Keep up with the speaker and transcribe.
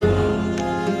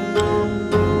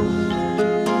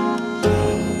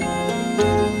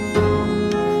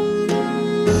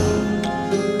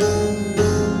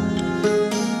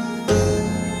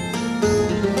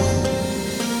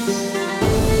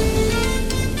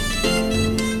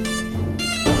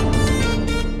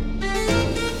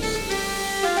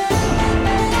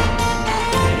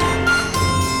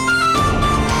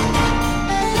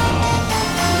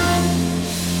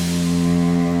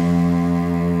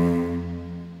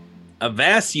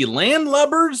Avast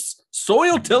landlubbers,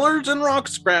 soil tillers, and rock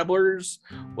scrabblers.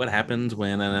 What happens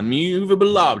when an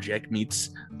immovable object meets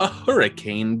a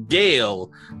hurricane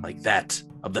gale like that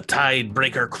of the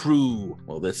Tidebreaker crew?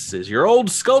 Well, this is your old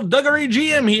skullduggery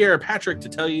GM here, Patrick, to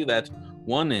tell you that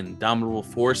one indomitable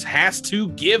force has to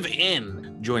give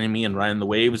in. Joining me in riding the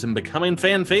waves and becoming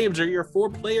fan faves are your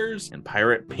 4 players and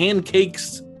pirate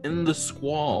pancakes in the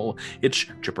squall. It's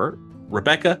Chipper,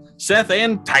 Rebecca, Seth,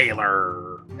 and Tyler.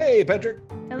 Hey, Patrick.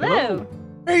 Hello.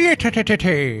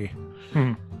 Hey.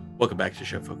 Welcome back to the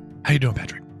show, folks. How you doing,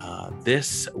 Patrick?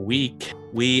 This week,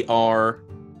 we are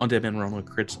on Dead Man Rolling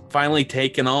Crits, finally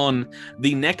taking on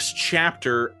the next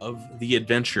chapter of the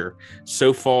adventure.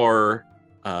 So far,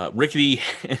 Rickety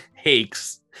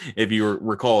Hakes, if you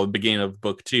recall, at the beginning of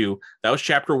book 2, that was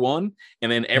chapter 1,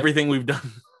 and then everything we've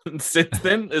done since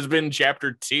then has been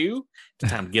chapter 2.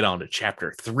 It's time to get on to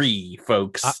chapter 3,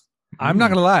 folks. I'm not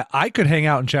gonna lie, I could hang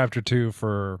out in chapter 2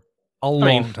 for a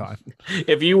long time.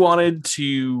 If you wanted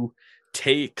to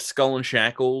take Skull and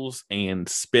Shackles and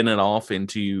spin it off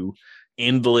into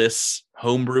endless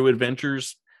homebrew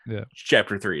adventures,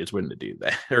 chapter 3 is when to do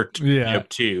that. Or 2,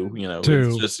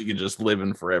 it's just, you can just live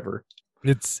in forever.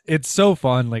 It's so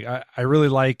fun. Like I really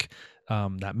like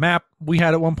that map we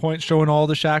had at one point showing all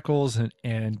the shackles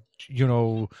and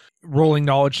rolling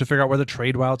knowledge to figure out where the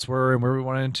trade routes were and where we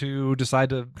wanted to decide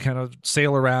to kind of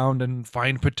sail around and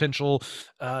find potential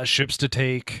ships to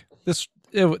take. This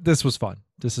was fun.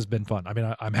 This has been fun. I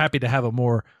mean, I'm happy to have a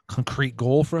more concrete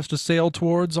goal for us to sail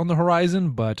towards on the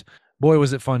horizon, but boy,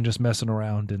 was it fun just messing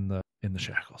around in the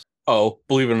shackles. Oh,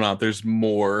 believe it or not, there's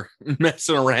more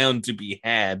messing around to be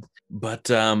had. But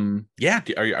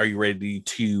are you ready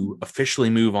to officially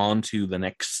move on to the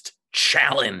next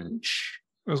challenge?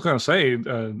 I was going to say,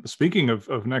 speaking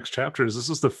of next chapters, this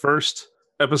is the first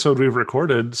episode we've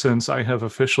recorded since I have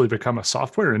officially become a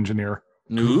software engineer.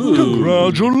 Ooh.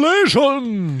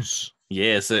 Congratulations!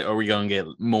 Yes, are we going to get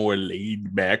more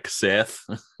laid back, Seth?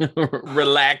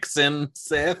 Relaxing,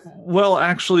 Seth? Well,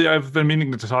 actually, I've been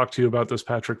meaning to talk to you about this,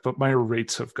 Patrick, but my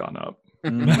rates have gone up.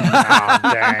 Oh,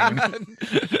 dang.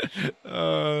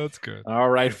 That's good. All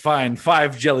right, fine.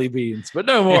 5 jelly beans, but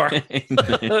no more.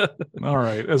 All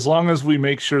right, as long as we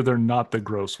make sure they're not the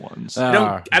gross ones.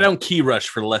 I don't key rush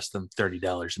for less than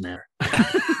 $30 an hour.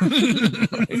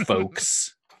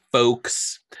 Folks.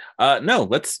 No,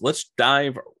 let's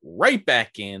dive right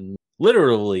back in,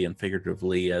 literally and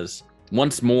figuratively, as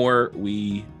once more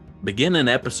we begin an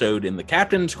episode in the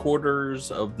captain's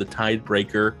quarters of the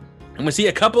Tidebreaker, and we see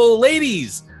a couple of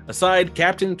ladies aside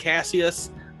Captain Cassius,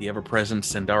 the ever-present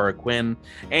Sandara Quinn,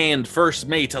 and First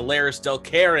Mate Alaris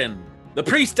Delcarin, the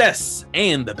priestess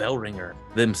and the bell ringer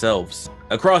themselves.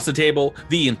 Across the table,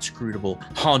 the inscrutable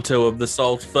Honto of the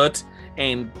Saltfoot,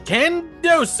 and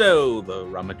Candoso, the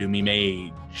Ramadumi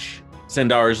mage.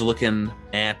 Sandar's looking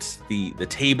at the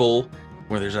table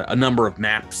where there's a number of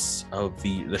maps of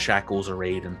the shackles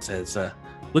arrayed and says,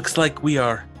 looks like we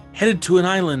are headed to an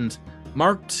island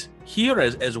marked here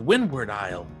as Windward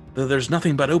Isle, though there's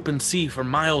nothing but open sea for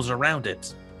miles around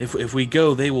it. If we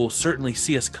go, they will certainly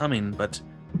see us coming, but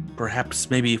perhaps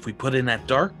maybe if we put in at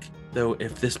dark, though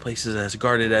if this place is as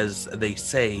guarded as they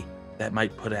say, that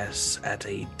might put us at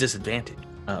a disadvantage.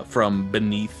 From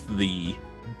beneath the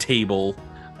table,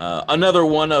 another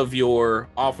one of your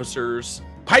officers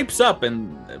pipes up,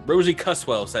 and Rosie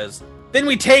Cuswell says, "Then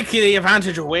we take the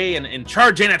advantage away and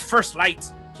charge in at first light,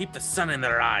 keep the sun in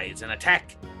their eyes, and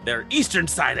attack their eastern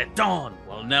side at dawn.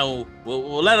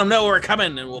 We'll let them know we're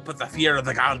coming, and we'll put the fear of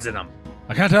the gods in them."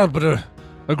 I can't help but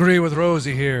agree with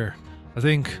Rosie here. I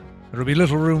think there will be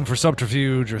little room for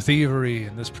subterfuge or thievery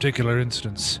in this particular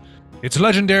instance. It's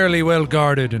legendarily well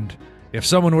guarded, and if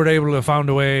someone were able to find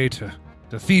a way to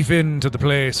thief into the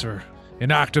place or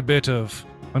enact a bit of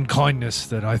unkindness,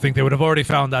 that I think they would have already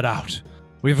found that out.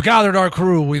 We've gathered our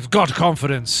crew, we've got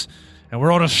confidence, and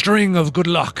we're on a string of good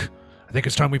luck. I think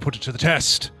it's time we put it to the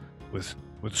test with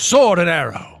sword and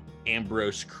arrow.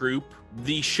 Ambrose Croup,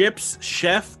 the ship's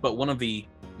chef, but one of the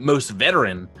most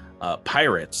veteran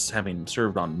pirates, having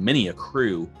served on many a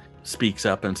crew, speaks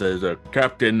up and says,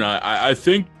 "Captain, I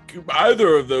think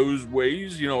either of those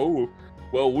ways,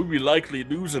 we'd be likely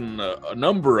losing a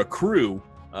number of crew.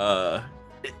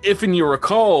 If you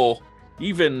recall,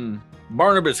 even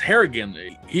Barnabas Harrigan,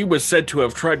 he was said to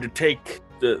have tried to take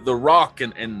the rock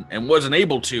and wasn't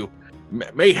able to.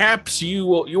 Mayhaps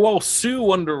you all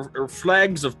sue under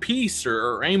flags of peace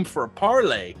or aim for a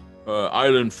parley.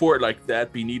 Island fort like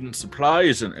that be needing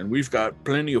supplies, and we've got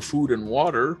plenty of food and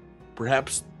water.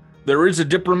 Perhaps there is a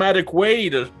diplomatic way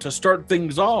to start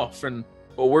things off, and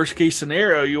worst case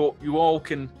scenario, you all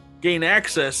can gain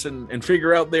access and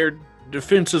figure out their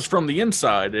defenses from the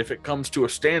inside if it comes to a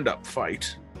stand-up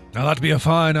fight. Now that'd be a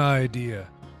fine idea.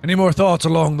 Any more thoughts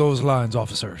along those lines,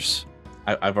 officers?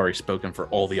 I've already spoken for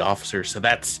all the officers, so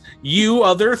that's you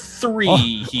other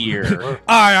three here.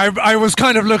 I was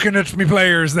kind of looking at me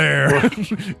players there.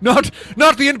 not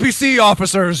the NPC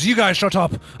officers. You guys shut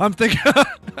up. I'm thinking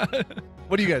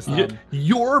what do you guys think?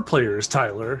 Your players,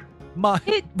 Tyler.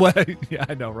 Yeah,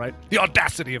 I know, right? The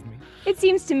audacity of me. It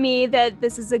seems to me that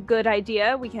this is a good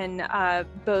idea. We can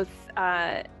both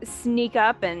sneak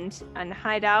up and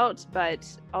hide out, but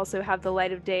also have the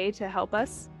light of day to help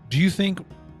us. Do you think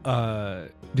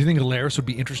Alaris would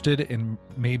be interested in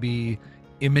maybe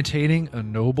imitating a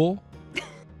noble?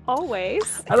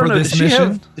 Always. I don't know. This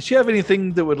mission? Does she have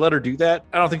anything that would let her do that?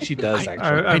 I don't think she does.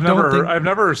 Actually, I've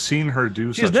never seen her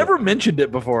do. she's never mentioned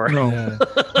it before. No. Yeah.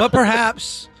 But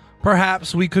perhaps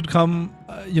we could come.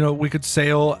 We could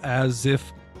sail as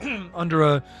if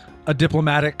under a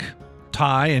diplomatic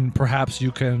tie, and perhaps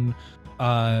you can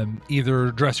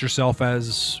either dress yourself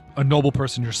as a noble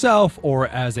person yourself or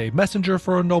as a messenger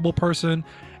for a noble person,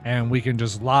 and we can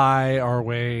just lie our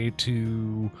way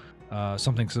to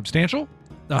something substantial.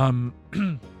 I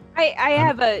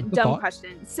have a dumb thought?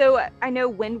 question. So I know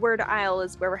Windward Isle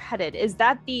is where we're headed. Is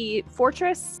that the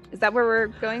fortress? Is that where we're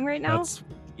going right now?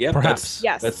 Yep, Perhaps.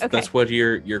 Yes, okay. That's what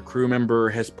your crew member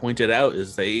has pointed out.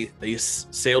 Is they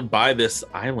sailed by this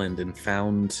island and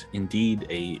found indeed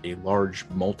a large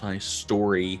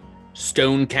multi-story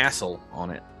stone castle on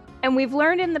it. And we've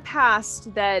learned in the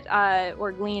past that,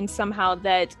 or gleaned somehow,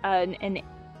 that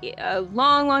a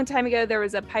long time ago there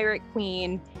was a pirate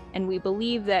queen, and we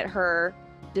believe that her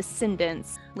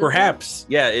descendants. Perhaps,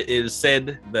 yeah. It is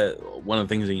said that one of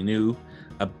the things that you knew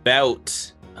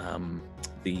about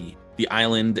the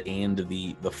island and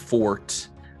the fort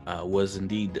was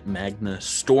indeed Magna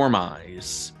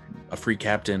Stormeyes, a free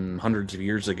captain hundreds of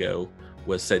years ago,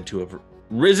 was said to have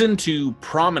risen to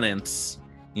prominence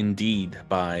indeed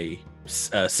by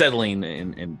settling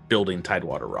and building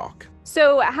Tidewater Rock.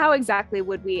 So how exactly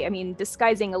would we,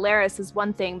 disguising Alaris is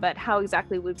one thing, but how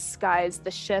exactly would we disguise the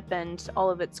ship and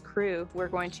all of its crew? We're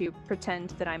going to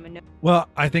pretend that I'm a noble. Well,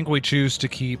 I think we choose to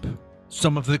keep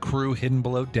some of the crew hidden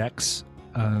below decks.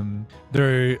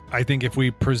 I think if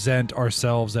we present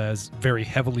ourselves as very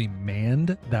heavily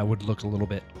manned, that would look a little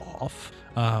bit off.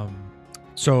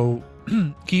 So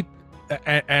keep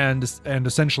and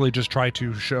essentially just try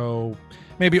to show,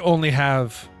 maybe only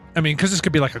have, because this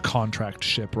could be like a contract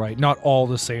ship, right? Not all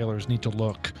the sailors need to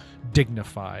look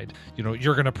dignified.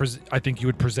 You're going to I think you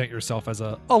would present yourself as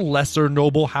a lesser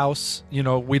noble house. We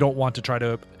don't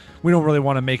really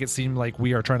want to make it seem like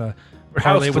we are trying to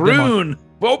House Thrune,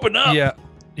 open up.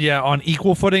 Yeah, on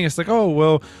equal footing. It's like, oh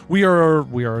well, we are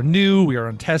new, we are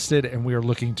untested, and we are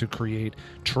looking to create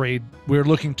trade. We're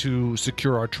looking to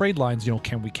secure our trade lines.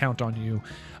 Can we count on you?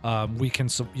 We can,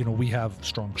 we have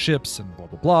strong ships and blah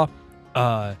blah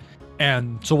blah.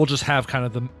 And so we'll just have kind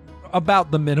of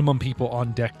about the minimum people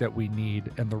on deck that we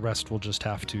need, and the rest will just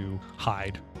have to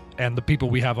hide. And the people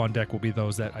we have on deck will be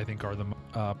those that I think are the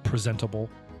presentable.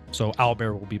 So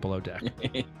Owlbear will be below deck.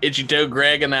 Itchy Toe,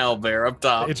 Greg, and Owlbear up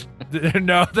top.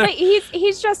 But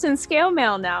he's dressed in scale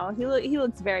mail now. He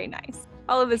looks very nice.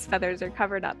 All of his feathers are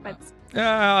covered up.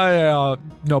 No,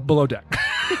 below deck.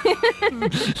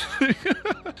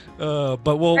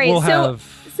 But we'll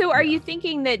have. So are you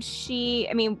thinking that she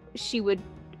would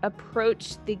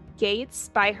approach the gates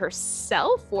by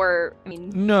herself, or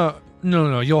No.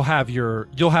 You'll have your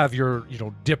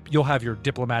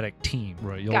diplomatic team,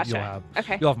 right? You'll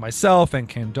have myself and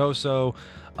Candoso.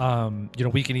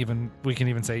 We can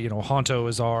even say, Honto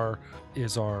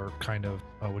is our kind of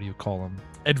what do you call him?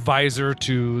 Advisor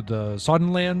to the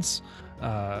Soddenlands.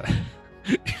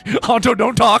 Honto,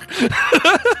 don't talk.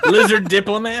 Lizard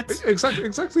diplomat.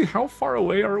 Exactly. How far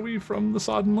away are we from the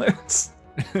Soddenlands?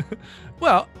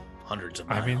 Well, hundreds of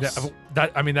miles.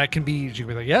 That can be. You can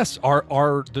be like, yes,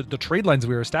 the trade lines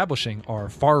we are establishing are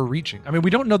far-reaching. We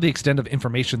don't know the extent of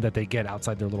information that they get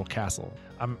outside their little castle.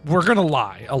 We're gonna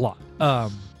lie a lot.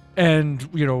 And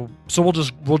so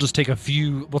we'll just take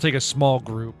a small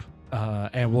group,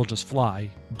 and we'll just fly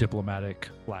diplomatic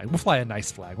flag. We'll fly a nice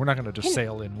flag. We're not gonna just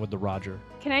sail in with the Roger.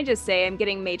 Can I just say I'm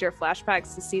getting major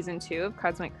flashbacks to season 2 of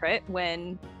Cards Went Crit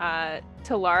when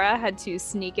Talara had to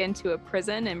sneak into a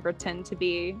prison and pretend to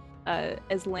be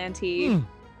Aslanti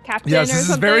captain or something. This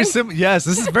is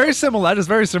very similar. That is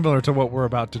very similar to what we're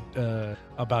about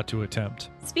to attempt.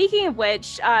 Speaking of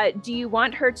which, do you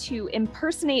want her to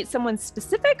impersonate someone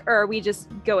specific, or are we just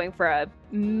going for a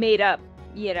made-up,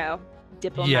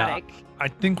 diplomatic? Yeah, I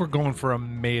think we're going for a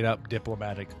made-up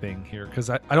diplomatic thing here,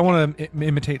 because I don't want to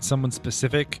imitate someone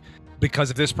specific, because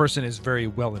if this person is very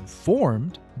well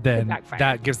informed, then backfire.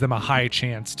 that gives them a high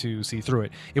chance to see through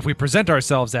it. If we present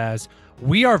ourselves as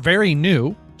we are very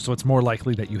new, so it's more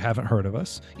likely that you haven't heard of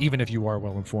us, even if you are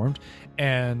well informed,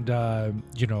 and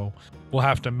we'll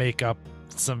have to make up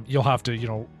you'll have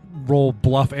to roll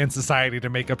bluff and society to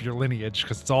make up your lineage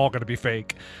because it's all going to be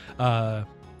fake,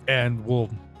 and we'll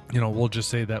just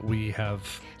say that we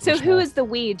have. So who is the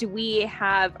we?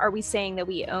 Are we saying that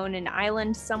we own an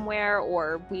island somewhere,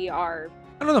 or we are?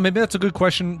 I don't know. Maybe that's a good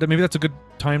question. Maybe that's a good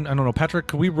time. I don't know. Patrick,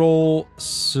 could we roll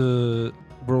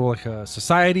like a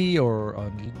society or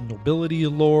a nobility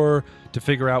lore to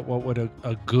figure out what would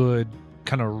a good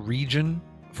kind of region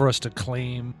for us to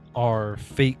claim our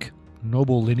fake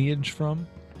noble lineage from?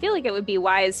 I feel like it would be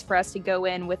wise for us to go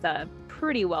in with a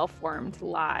pretty well-formed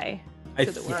lie. I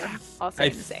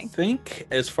think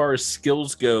as far as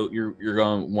skills go, you're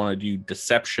going to want to do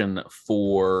deception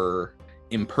for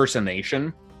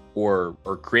impersonation or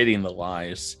creating the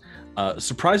lies.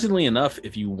 Surprisingly enough,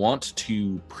 if you want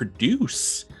to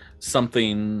produce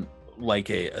something like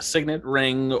a signet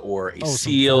ring or a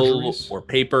seal or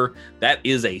paper, that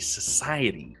is a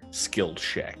society skill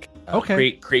check.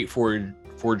 Okay. Create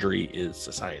forgery is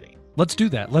society. Let's do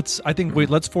that.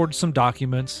 Let's forge some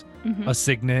documents, a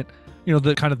signet.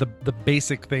 The kind of the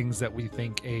basic things that we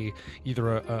think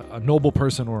either a noble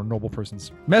person or a noble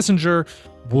person's messenger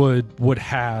would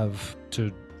have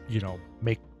to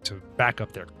make to back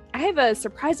up their. I have a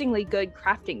surprisingly good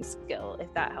crafting skill,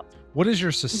 if that helps. What is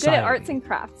your society? Good at arts and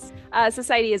crafts.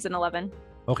 Society is an 11.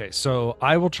 Okay, so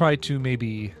I will try to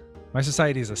maybe. My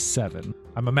society is a 7.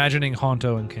 I'm imagining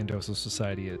Honto and Candoso's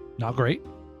society is not great.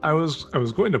 I was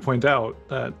going to point out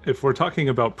that if we're talking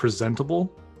about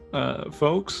presentable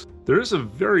folks, there is a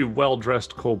very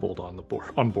well-dressed kobold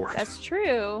on board. That's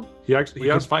true. He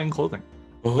has fine clothing.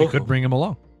 We could bring him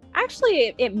along.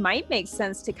 Actually, it might make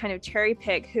sense to kind of cherry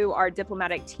pick who our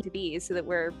diplomatic team to be so that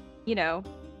we're,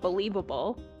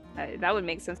 believable. That would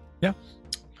make sense. Yeah.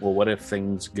 Well, what if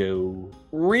things go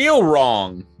real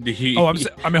wrong?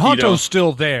 Honto's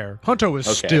still there. Honto is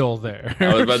still there.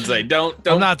 I was about to say, don't.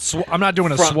 I'm not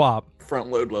doing a swap. Front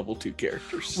load level 2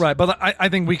 characters. Right, but I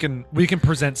think we can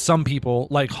present some people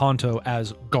like Honto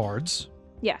as guards.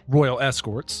 Yeah. Royal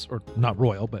escorts, or not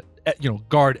royal, but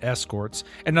guard escorts,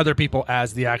 and other people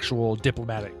as the actual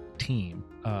diplomatic team.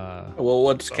 Well,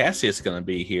 what's Cassius going to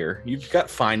be here? You've got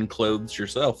fine clothes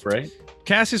yourself, right?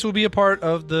 Cassius will be a part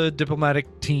of the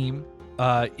diplomatic team.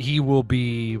 He will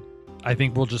be. I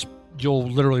think you'll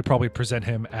literally probably present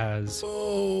him as.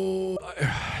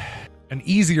 An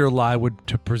easier lie would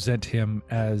to present him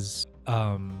as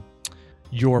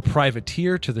your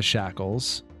privateer to the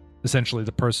shackles, essentially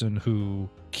the person who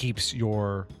keeps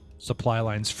your supply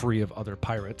lines free of other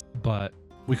pirates. But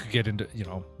we could get into,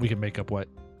 we can make up what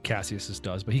Cassius's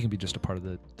does, but he can be just a part of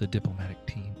the diplomatic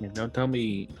team. Yeah, don't tell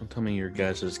me your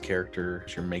guys'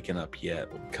 characters you're making up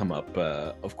yet will come up,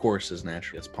 of course, as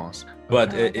naturally as possible.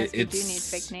 But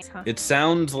it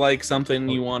sounds like something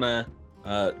you want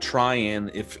to try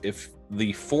and if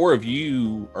the 4 of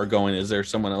you are going, is there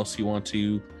someone else you want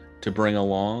to bring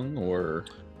along, or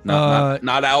not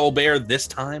Owlbear this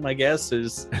time, I guess,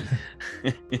 as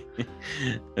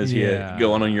you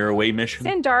go on your away mission?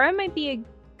 Sandara might be a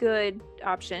good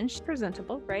option. She's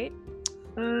presentable, right?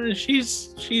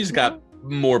 She's got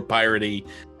more piratey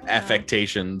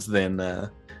affectations than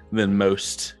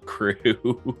most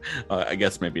crew. I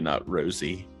guess maybe not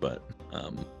Rosie, but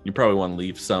you probably want to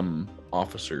leave some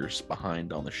officers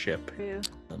behind on the ship.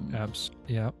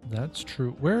 Yeah, that's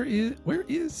true. Where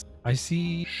is I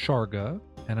see Sharga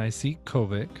and I see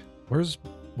Kovic. Where's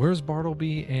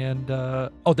Bartleby and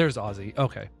there's Ozzy.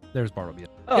 Okay, there's Bartleby.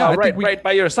 Right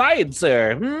by your side,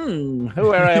 sir.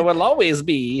 Where I will always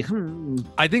be.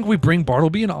 I think we bring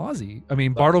Bartleby and Ozzy. I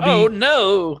mean, Bartleby. Oh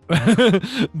no.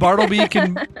 Bartleby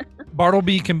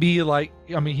can be like.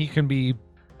 I mean, he can be.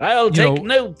 I'll take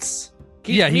notes.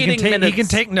 He can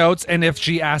take notes, and if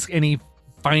she asks any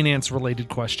finance-related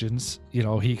questions,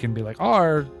 he can be like,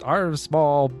 our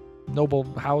small noble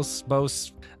house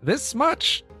boasts this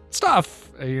much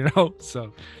stuff,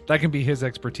 so that can be his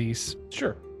expertise.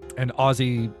 Sure. And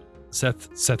Ozzy,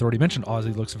 Seth already mentioned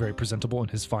Ozzy looks very presentable in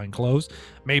his fine clothes.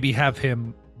 Maybe have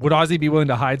him. Would Ozzy be willing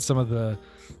to hide some of the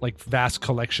vast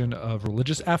collection of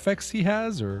religious affects he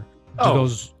has, or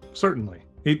those? Certainly.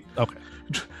 Okay.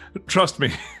 Trust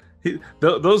me.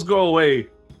 Those go away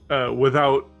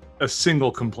without a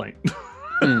single complaint.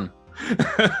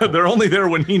 They're only there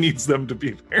when he needs them to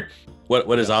be there. What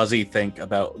does Ozzy think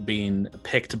about being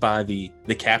picked by the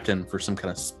captain for some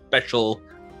kind of special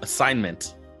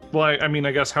assignment? Well, I mean,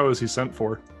 I guess how is he sent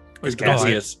for? Is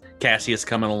Like, Cassius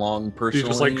coming along you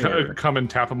personally? just like come and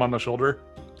tap him on the shoulder.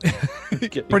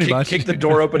 Pretty much. Kick the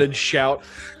door open and shout.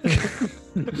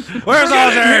 Where's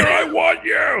Ozzy? I want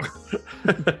you.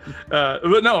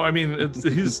 But no, I mean,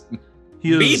 he is.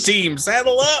 B team,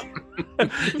 saddle up.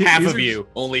 Half he's of you,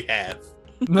 only half.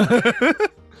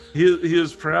 He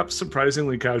is perhaps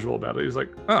surprisingly casual about it. He's like,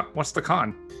 "Oh, what's the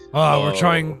con?" Oh, we're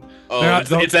trying. Oh,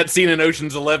 it's that scene in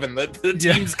Ocean's 11 that the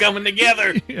team's coming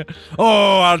together. Yeah.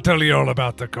 Oh, I'll tell you all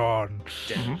about the con.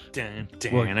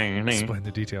 Mm-hmm. Well, explain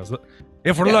the details.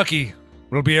 If we're lucky,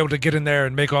 we'll be able to get in there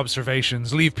and make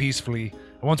observations, leave peacefully.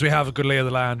 And once we have a good lay of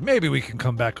the land, maybe we can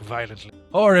come back violently.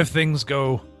 Or if things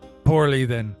go poorly,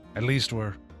 then at least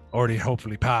we're already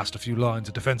hopefully past a few lines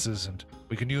of defenses, and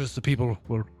we can use the people.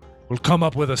 We'll come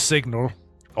up with a signal,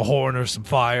 a horn or some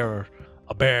fire or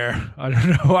a bear. I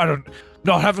don't know.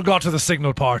 I haven't got to the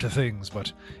signal part of things,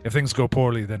 but if things go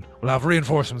poorly, then we'll have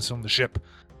reinforcements from the ship.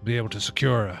 Be able to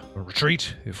secure a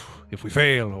retreat if we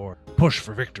fail, or push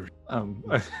for victory.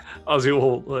 Ozzy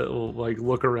will like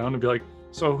look around and be like,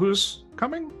 "So who's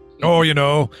coming?"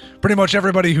 Oh, pretty much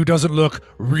everybody who doesn't look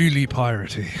really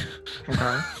piratey.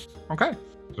 Okay.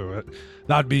 So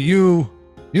that'd be you,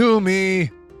 me,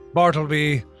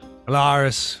 Bartleby,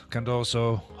 Alaris,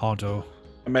 Candoso, Honto.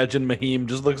 Imagine Mahim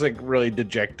just looks like really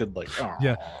dejected, like, oh.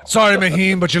 Yeah. Sorry,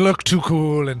 Mahim, but you look too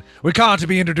cool, and we can't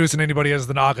be introducing anybody as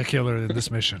the Naga killer in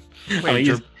this mission. I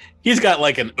mean, he's got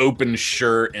like an open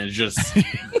shirt and just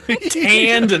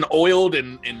tanned and oiled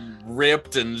and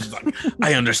ripped and just like,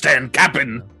 I understand,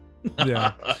 Captain.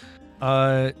 Yeah.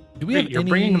 Do we have You're any...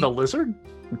 bringing the lizard?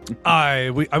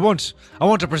 I want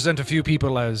to present a few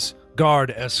people as guard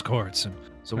escorts, and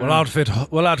so we'll outfit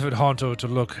Honto to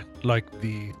look like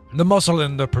the muscle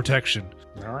and the protection.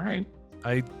 All right.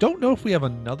 I don't know if we have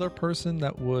another person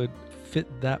that would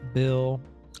fit that bill.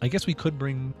 I guess we could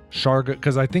bring Sharga,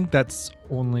 because I think that's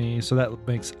only, so that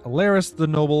makes Alaris the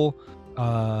noble,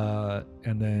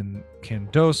 and then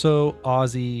Candoso,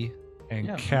 Ozzy,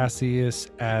 and Cassius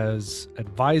as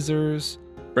advisors.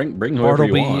 Bring whoever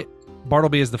you want.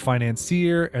 Bartleby is the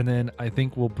financier, and then I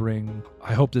think we'll bring,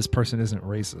 I hope this person isn't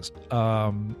racist,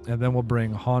 and then we'll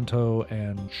bring Honto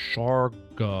and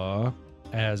Sharga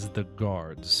as the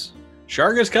guards.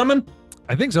 Sharga's coming?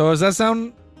 I think so. Does that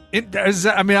sound...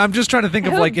 I'm just trying to think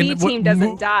of like... B team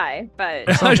doesn't die,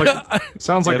 but...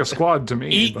 Sounds like a squad to me.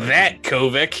 Eat that,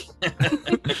 Kovic.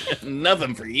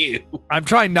 Nothing for you. I'm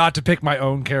trying not to pick my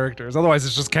own characters. Otherwise,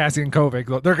 it's just Cassie and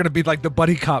Kovic. They're going to be like the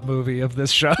buddy cop movie of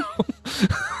this show.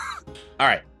 All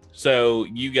right, so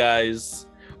you guys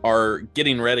are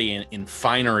getting ready in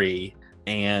finery,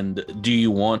 and do you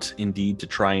want indeed to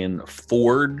try and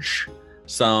forge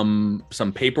some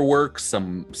paperwork,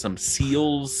 some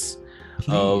seals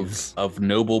of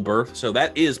noble birth? So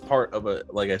that is part of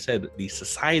like I said, the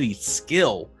society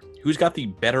skill. Who's got the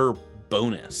better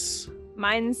bonus?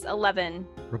 Mine's 11.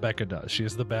 Rebecca does. She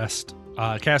is the best.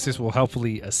 Cassius will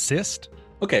helpfully assist.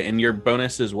 Okay, and your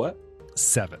bonus is what?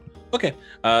 7. Okay,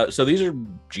 so these are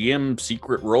GM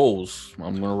secret rolls.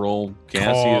 I'm gonna roll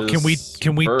Cassius.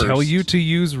 Can we first. tell you to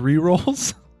use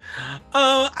rerolls?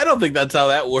 I don't think that's how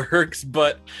that works,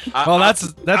 but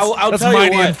that's tell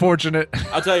mighty you what, unfortunate.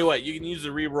 I'll tell you what, you can use the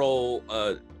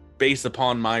reroll based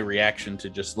upon my reaction to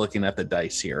just looking at the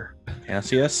dice here.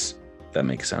 Cassius, that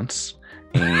makes sense,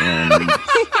 and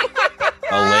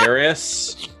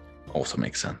Alaris also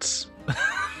makes sense. Do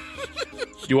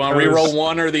you want to reroll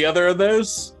one or the other of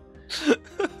those?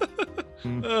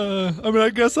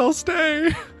 I guess I'll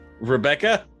stay.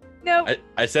 Rebecca? No.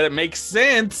 I said it makes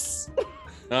sense.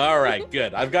 All right,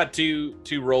 good. I've got two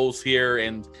rolls here,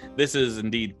 and this is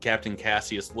indeed Captain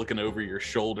Cassius looking over your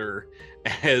shoulder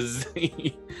as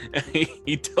he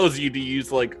tells you to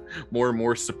use like more and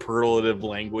more superlative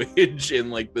language in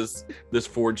like this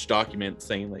forged document,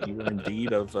 saying that you are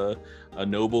indeed of a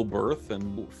noble birth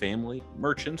and family,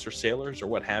 merchants or sailors or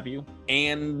what have you.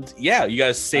 And yeah, you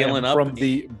guys sailing up from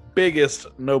the biggest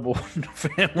noble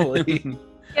family.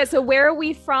 Yeah, so where are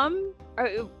we from?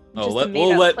 We'll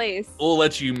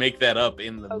let you make that up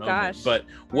in the moment. Gosh. But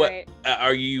what Right.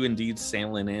 Are you indeed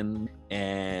sailing in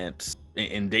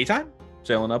daytime?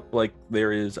 Sailing up like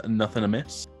there is nothing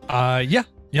amiss? Yeah,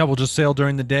 we'll just sail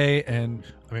during the day, and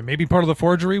maybe part of the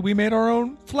forgery, we made our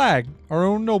own flag, our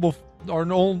own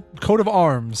coat of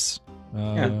arms.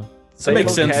 That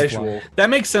makes sense. Casual. That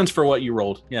makes sense for what you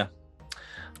rolled. Yeah.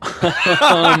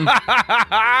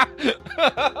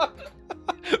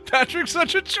 Patrick's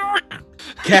such a jerk.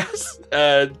 Cassius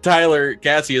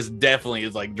definitely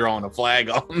is like drawing a flag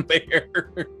on there.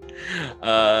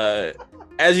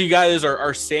 As you guys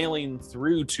are sailing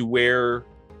through to where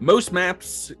most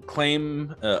maps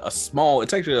claim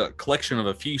it's actually a collection of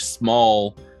a few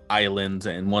small islands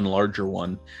and one larger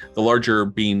one, the larger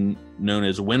being known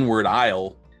as Windward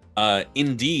Isle.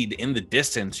 Indeed, in the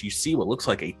distance, you see what looks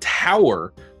like a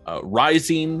tower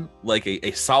rising like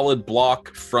a solid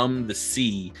block from the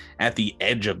sea at the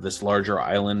edge of this larger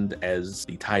island as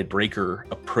the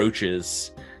Tidebreaker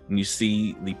approaches. And you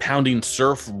see the pounding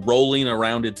surf rolling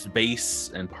around its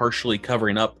base and partially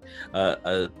covering up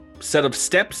a set of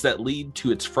steps that lead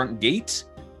to its front gate.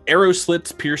 Arrow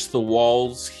slits pierce the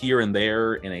walls here and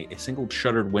there, and a single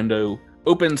shuttered window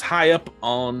opens high up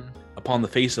upon the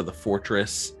face of the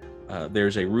fortress.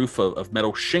 There's a roof of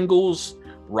metal shingles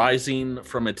rising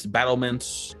from its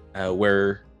battlements,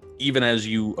 where even as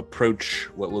you approach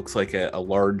what looks like a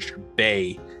large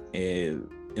bay in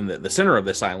the center of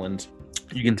this island,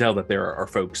 you can tell that there are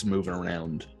folks moving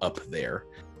around up there.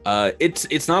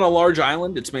 It's not a large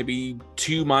island. It's maybe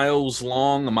 2 miles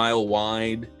long, 1 mile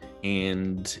wide,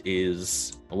 and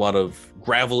is a lot of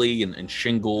gravelly and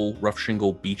rough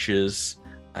shingle beaches.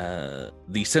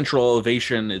 The central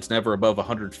elevation is never above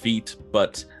 100 feet,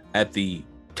 but at the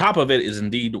top of it is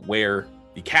indeed where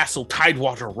the castle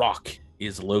Tidewater Rock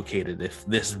is located, if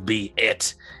this be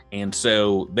it. And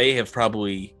so they have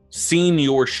probably seen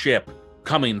your ship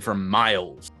coming from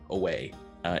miles away.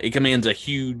 It commands a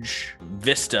huge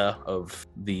vista of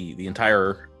the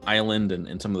entire island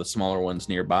and some of the smaller ones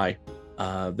nearby.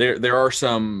 There are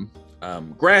some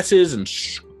grasses and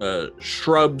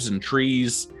shrubs and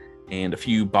trees, and a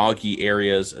few boggy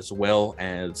areas, as well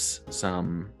as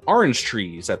some orange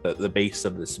trees at the base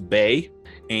of this bay.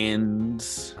 And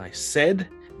I said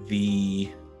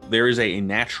there is a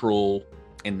natural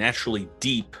and naturally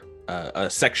deep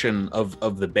section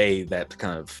of the bay that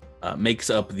kind of makes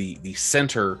up the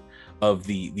center of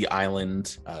the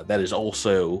island that is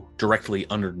also directly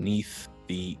underneath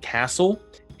the castle.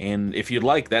 And if you'd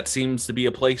like, that seems to be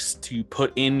a place to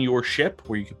put in your ship,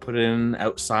 where you could put it in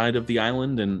outside of the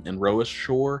island and row us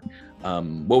ashore.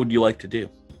 What would you like to do?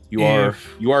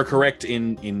 You are correct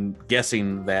in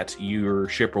guessing that your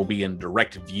ship will be in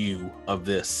direct view of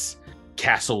this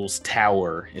castle's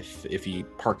tower if you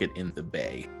park it in the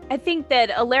bay. I think that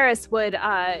Alaris would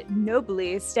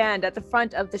nobly stand at the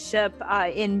front of the ship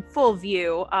in full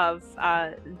view of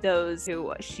those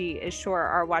who she is sure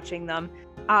are watching them,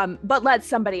 but let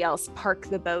somebody else park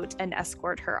the boat and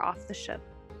escort her off the ship.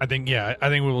 I think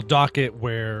we will dock it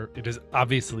where it is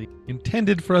obviously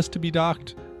intended for us to be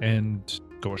docked and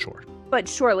go ashore. But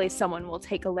surely someone will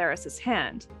take Alaris's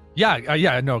hand.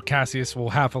 No, Cassius will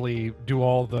happily do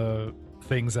all the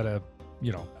things that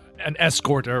an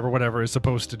escort or whatever is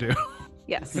supposed to do.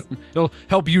 Yes. He'll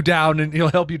help you down, and he'll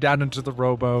help you down into the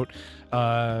rowboat.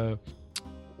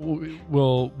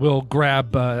 We'll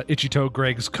grab Itchy-Toe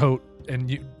Greg's coat and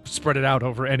you spread it out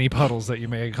over any puddles that you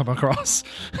may come across.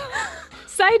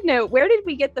 Side note, where did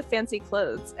we get the fancy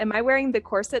clothes? Am I wearing the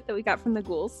corset that we got from the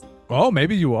ghouls? Oh,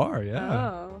 maybe you are, yeah.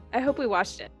 Oh, I hope we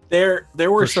washed it. There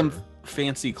were For some sure.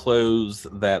 fancy clothes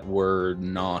that were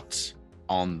not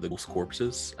on the ghouls'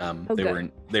 corpses.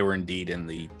 They were indeed in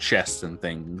the chests and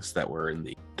things that were in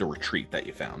the retreat that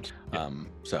you found.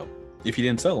 So if you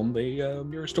didn't sell them, they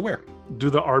yours to wear. Do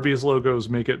the Arby's logos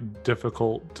make it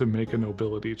difficult to make a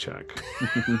nobility check?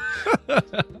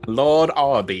 Lord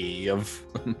Arby of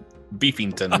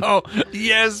Beefington. Oh,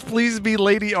 yes, please be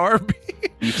Lady Arby.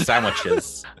 Beef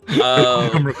sandwiches.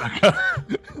 Rebecca.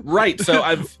 Right, so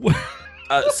I've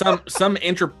some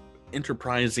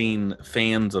enterprising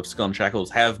fans of Skull and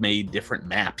Shackles have made different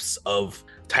maps of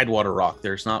Tidewater Rock.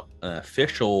 There's not an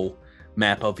official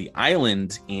map of the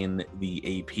island in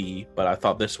the AP, but I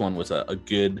thought this one was a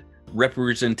good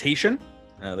representation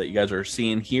that you guys are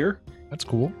seeing here. That's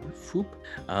cool.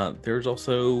 There's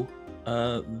also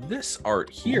this art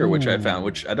here, which I found,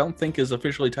 which I don't think is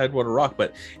officially Tidewater Rock,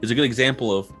 but is a good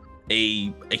example of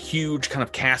a huge kind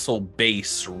of castle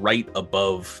base right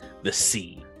above the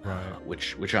sea, Right.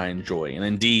 which I enjoy. And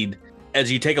indeed, as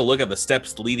you take a look at the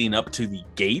steps leading up to the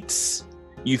gates,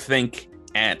 you think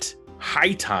at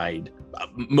high tide,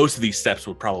 most of these steps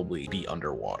would probably be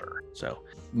underwater. So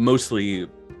mostly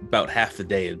about half the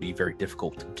day, it'd be very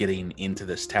difficult getting into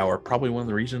this tower. Probably one of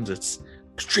the reasons it's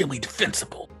extremely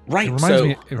defensible. Right. It So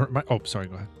reminds me. Oh, sorry.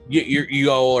 Go ahead.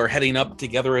 you all are heading up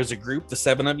together as a group, the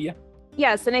 7 of you.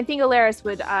 Yes, and I think Alaris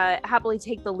would happily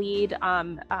take the lead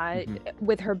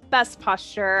with her best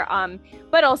posture,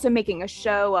 but also making a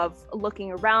show of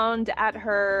looking around at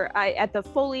her, at the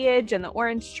foliage and the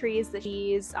orange trees that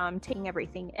she's taking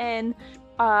everything in,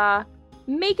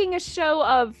 making a show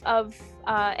of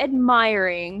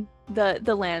admiring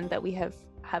the land that we have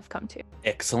come to.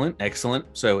 Excellent.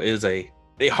 So it is a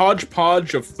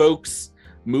hodgepodge of folks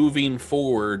moving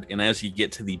forward, and as you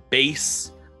get to the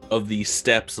base of these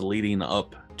steps leading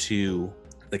up to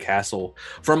the castle,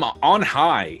 from on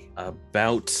high,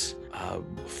 about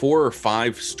 4 or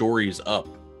 5 stories up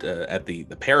at the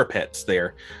parapets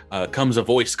there, comes a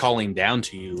voice calling down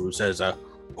to you who says,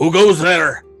 "Who goes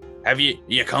there? Have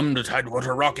you come to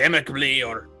Tidewater Rock amicably,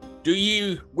 or do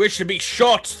you wish to be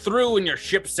shot through and your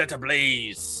ship set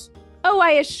ablaze?" Oh,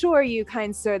 I assure you,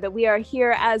 kind sir, that we are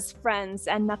here as friends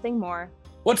and nothing more.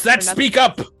 What's that? Speak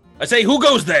up! I say, who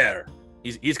goes there?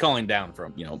 He's calling down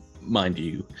from, mind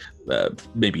you,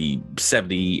 maybe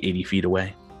 70, 80 feet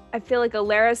away. I feel like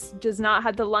Alaris does not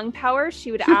have the lung power. She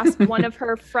would ask one of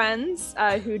her friends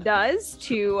who does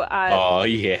to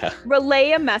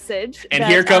relay a message. And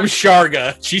here comes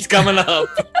Sharga. She's coming up.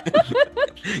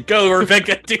 Go,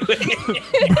 Rebecca, do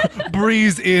it.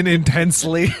 Breathe in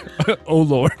intensely. Oh,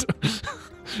 Lord.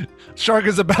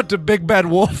 Sharga's about to big bad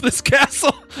wolf this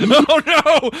castle.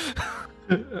 Oh,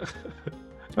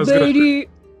 no.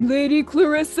 Lady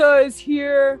Clarissa is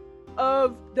here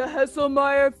of the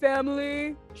Hesselmeyer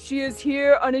family. She is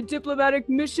here on a diplomatic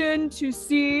mission to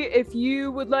see if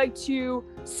you would like to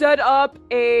set up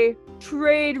a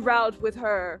trade route with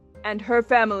her and her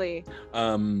family.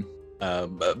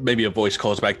 Maybe a voice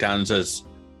calls back down and says,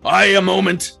 "Aye, a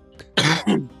moment."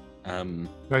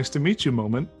 Nice to meet you,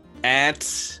 Moment.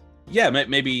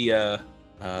 Maybe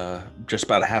just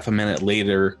about a half a minute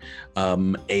later,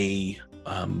 a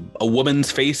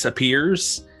woman's face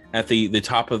appears at the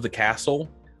top of the castle,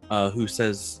 who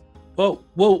says, Well,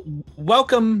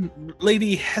 welcome,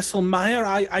 Lady Hesselmeyer.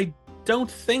 I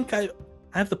don't think I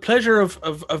have the pleasure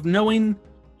of knowing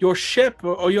your ship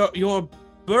or your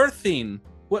berthing.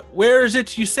 Where is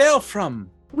it you sail from?"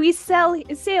 We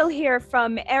sail here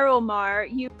from Errolmar.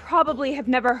 You probably have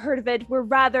never heard of it. We're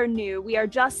rather new. We are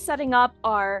just setting up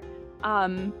our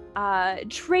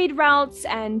trade routes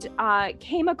and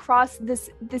came across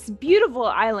this beautiful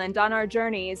island on our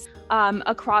journeys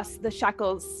across the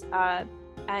shackles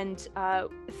and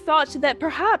thought that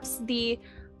perhaps the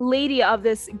lady of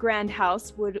this grand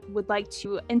house would like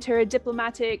to enter a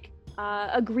diplomatic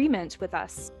agreement with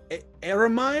us.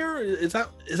 Errolmar? Is that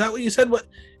what you said? What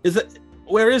is it?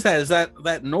 Where is that? Is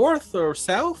that north or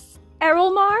south?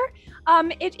 Errolmar?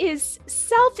 It is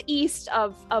southeast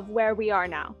of where we are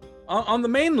now. On the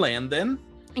mainland, then?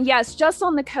 Yes, just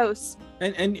on the coast.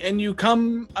 And you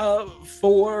come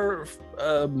for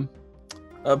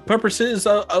purposes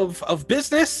of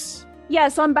business?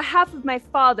 Yes, on behalf of my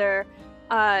father,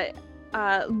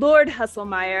 Lord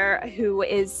Hesselmeyer, who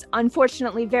is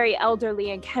unfortunately very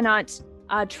elderly and cannot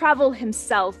travel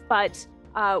himself, but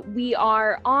we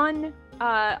are on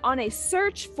a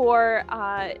search for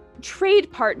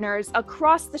trade partners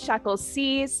across the Shackles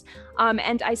Seas,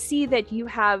 and I see that you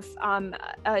have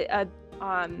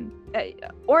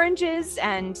oranges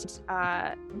and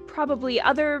probably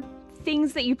other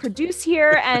things that you produce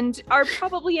here, and are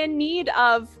probably in need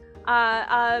of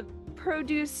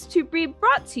produce to be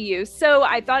brought to you. So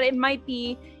I thought it might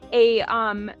be a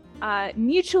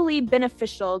mutually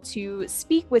beneficial to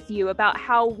speak with you about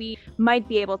how we might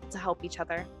be able to help each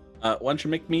other. Why don't you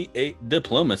make me a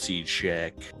diplomacy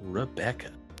check,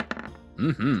 Rebecca?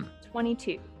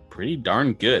 22. Pretty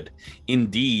darn good.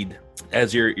 Indeed,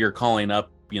 as you're calling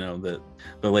up, the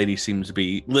lady seems to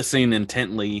be listening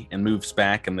intently and moves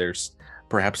back, and there's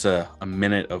perhaps a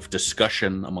minute of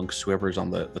discussion amongst whoever's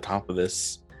on the top of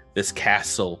this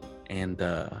castle, and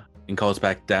calls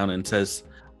back down and says,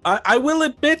 I will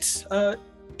admit,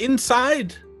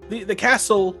 inside the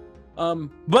castle,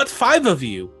 but 5 of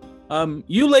you.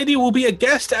 You, lady, will be a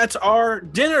guest at our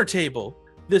dinner table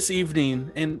this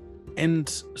evening,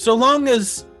 and so long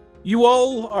as you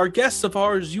all are guests of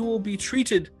ours, you will be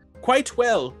treated quite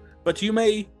well. But you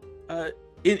may,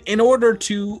 in order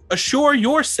to assure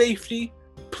your safety,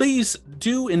 please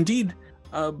do indeed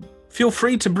feel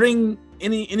free to bring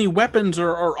any weapons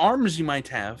or arms you might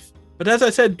have. But as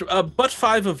I said, but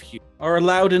 5 of you are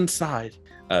allowed inside.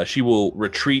 She will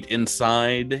retreat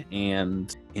inside,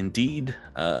 and indeed,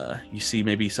 you see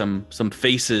maybe some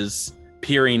faces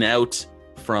peering out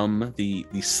from the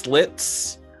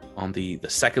slits on the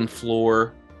second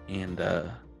floor, and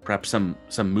perhaps some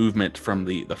movement from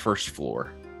the first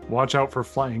floor. Watch out for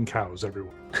flying cows,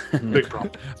 everyone. Big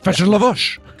problem. Fetch a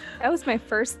lavash. That was my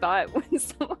first thought when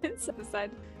someone said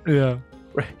aside. Yeah.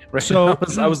 Right. So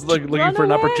I was looking for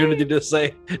an opportunity to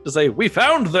say, we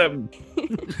found them.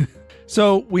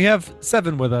 So we have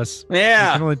 7 with us.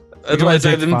 Yeah. That's why I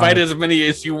said invite as many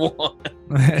as you want.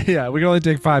 Yeah, we can only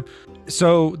take 5.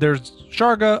 So there's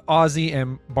Sharga, Ozzy,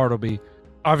 and Bartleby.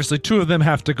 obviously 2 of them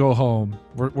have to go home.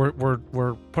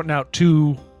 We're putting out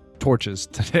 2 torches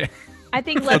today. I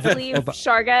think let's leave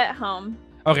Sharga at home.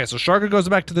 Okay, so Sharga goes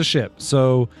back to the ship.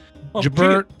 So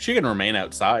Jabert, she can remain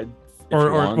outside.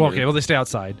 Well, they stay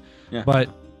outside. Yeah. But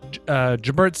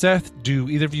Jabert, Seth, do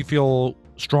either of you feel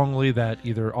strongly that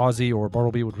either Ozzy or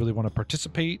Bartleby would really want to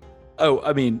participate?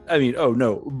 Oh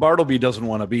no, Bartleby doesn't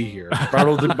want to be here.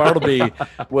 Bartleby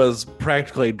was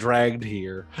practically dragged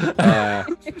here.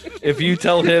 If you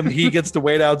tell him he gets to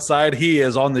wait outside, he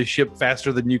is on the ship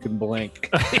faster than you can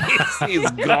blink. he's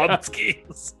gone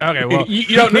skis. Okay, well,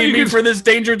 you don't need me for this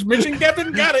dangerous mission,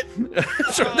 Captain. Got it.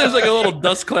 There's like a little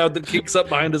dust cloud that kicks up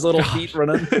behind his little feet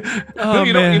running.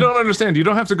 You don't understand. You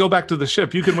don't have to go back to the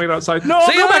ship. You can wait outside. No,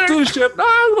 go back to the ship. No,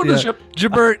 I'm going to the ship.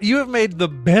 Jabert, you have made the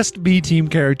best B team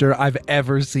character I've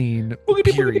ever seen.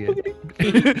 Period.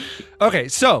 Okay,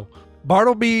 so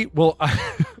Bartleby will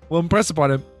impress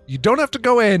upon him. You don't have to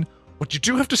go in, but you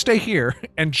do have to stay here.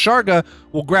 And Sharga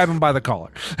will grab him by the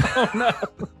collar. Oh no!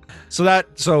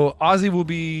 So Ozzy will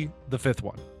be the 5th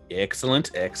one.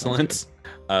 Excellent.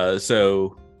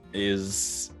 So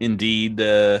is indeed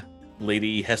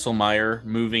Lady Hesselmeyer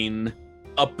moving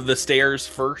up the stairs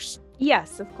first?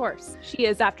 Yes, of course. She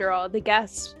is, after all, the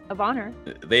guest of honor.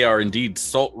 They are indeed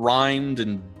salt-rimed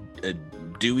and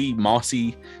dewy,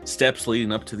 mossy steps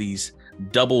leading up to these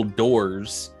double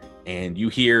doors, and you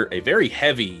hear a very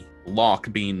heavy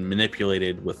lock being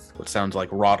manipulated with what sounds like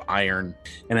wrought iron.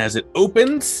 And as it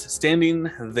opens, standing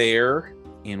there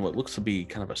in what looks to be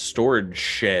kind of a storage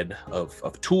shed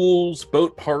of tools,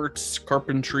 boat parts,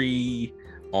 carpentry,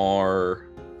 are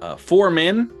 4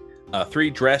 men. 3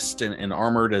 dressed and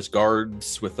armored as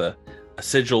guards with a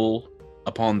sigil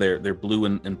upon their blue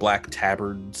and black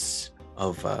tabards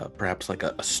of perhaps like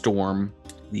a storm.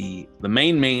 The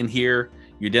main man here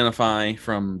you identify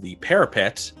from the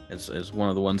parapet as one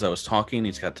of the ones I was talking.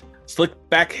 He's got slick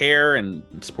back hair and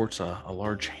sports a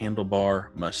large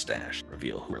handlebar mustache.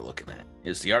 Reveal who we're looking at.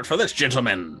 Is the art for this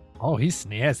gentleman. Oh, he's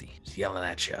snazzy. He's yelling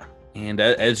at you. And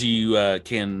as you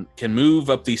can move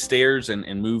up these stairs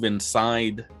and move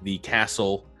inside the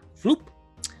castle, floop,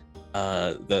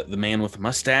 the man with the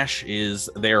mustache is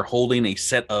there holding a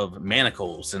set of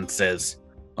manacles and says,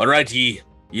 "All right, ye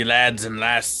lads and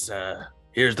lass,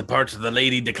 here's the part the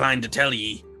lady declined to tell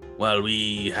ye. While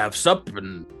we have sup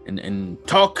and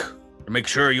talk, to make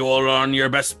sure you all are on your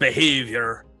best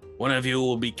behavior, one of you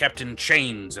will be kept in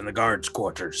chains in the guards'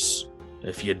 quarters.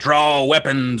 If you draw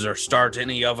weapons or start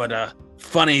any of it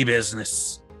funny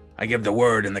business, I give the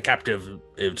word and the captive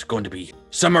is going to be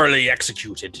summarily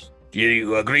executed. Do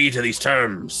you agree to these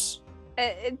terms?"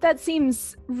 That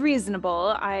seems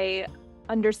reasonable. I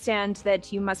understand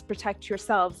that you must protect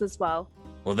yourselves as well.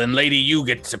 Well then, lady, you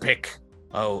get to pick.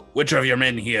 Oh, which of your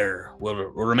men here will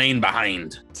remain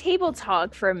behind? Table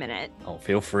talk for a minute. Oh,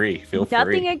 feel free.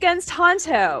 Nothing against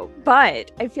Honto,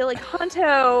 but I feel like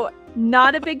Honto,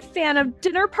 not a big fan of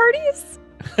dinner parties.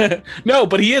 No,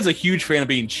 but he is a huge fan of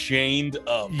being chained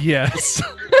up. Yes.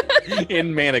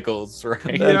 In manacles,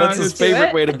 right? Yeah, that's his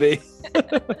favorite way to be.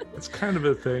 It's kind of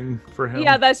a thing for him.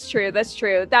 Yeah, that's true.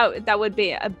 That would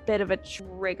be a bit of a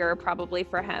trigger probably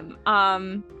for him.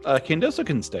 Candoso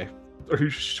can stay. Are you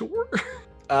sure?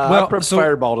 I prepped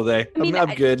Fireball today. I mean,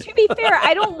 I'm good. To be fair,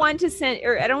 I don't want to leave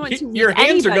your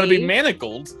hands anybody. are going to be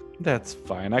manacled. That's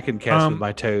fine. I can cast with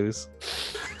my toes.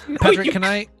 Patrick,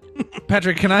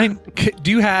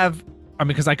 do you have,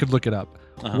 because I could look it up.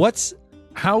 Uh-huh.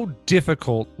 How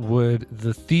difficult would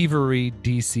the thievery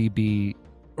DC be,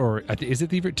 or is it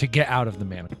thievery, to get out of the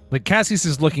manacle? Like, Cassius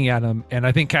is looking at him, and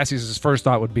I think Cassius's first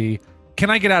thought would be, can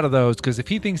I get out of those? Because if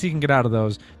he thinks he can get out of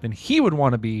those, then he would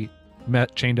want to be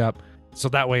chained up. So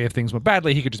that way, if things went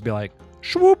badly, he could just be like,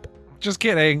 swoop, just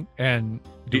kidding. And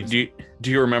do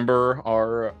you remember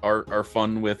our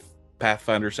fun with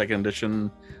Pathfinder 2nd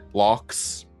Edition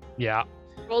locks? Yeah.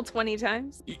 Roll 20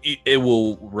 times. It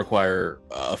will require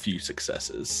a few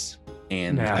successes,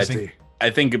 and I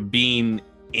think being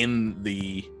in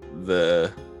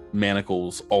the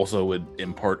manacles also would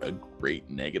impart a great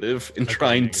negative in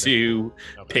trying to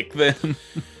pick them.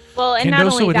 Well, and not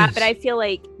only that, but I feel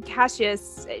like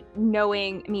Cassius,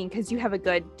 knowing, because you have a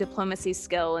good diplomacy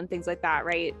skill and things like that,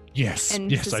 right? Yes. In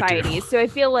yes, society. I do. So I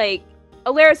feel like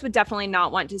Alaris would definitely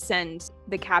not want to send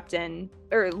the captain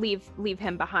or leave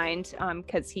him behind,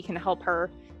 because he can help her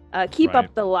keep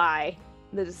up the lie,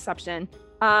 the deception.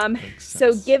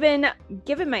 So given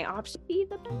my option be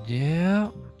the best. Yeah,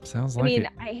 sounds like it.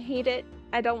 I hate it.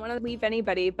 I don't want to leave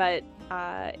anybody, but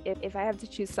if I have to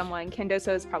choose someone,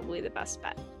 Candoso is probably the best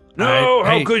bet. No,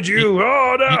 how could you?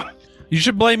 Oh no! You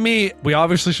should blame me. We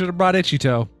obviously should have brought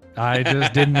Ichito. I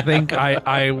just didn't think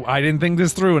I didn't think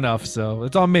this through enough, so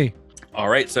it's on me. All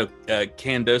right, so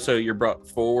Candoso, you're brought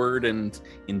forward and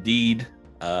indeed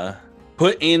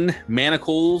put in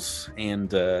manacles and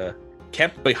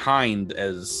kept behind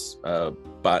as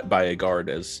by a guard,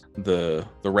 as the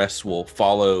rest will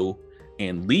follow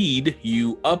and lead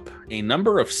you up a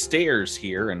number of stairs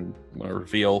here, and I'm going to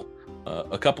reveal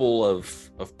a couple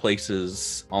of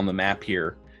places on the map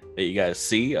here that you guys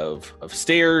see of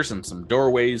stairs and some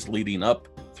doorways leading up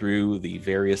through the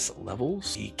various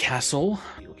levels. The castle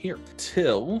here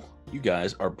till you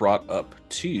guys are brought up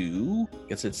to, I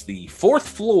guess it's the 4th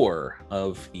floor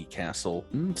of the castle,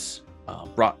 and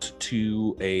brought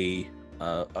to a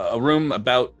room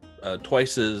about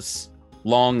twice as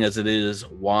long as it is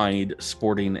wide,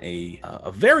 sporting a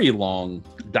very long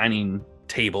dining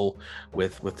table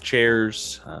with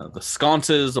chairs. The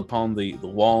sconces upon the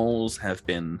walls have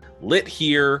been lit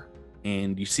here,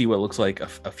 and you see what looks like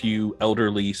a few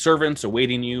elderly servants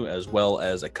awaiting you, as well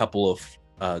as a couple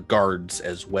of guards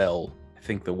as well. I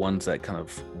think the ones that kind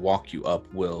of walk you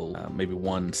up will, maybe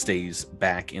one stays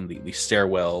back in the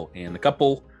stairwell, and a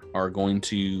couple are going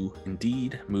to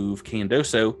indeed move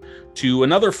Candoso to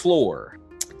another floor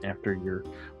after you're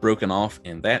broken off,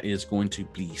 and that is going to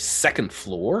be 2nd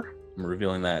floor. I'm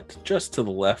revealing that just to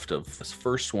the left of this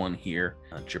first one here.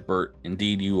 Jabert,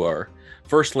 indeed you are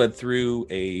first led through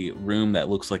a room that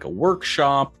looks like a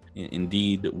workshop,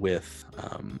 indeed with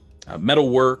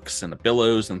metalworks and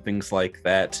bellows and things like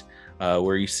that,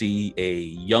 where you see a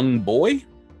young boy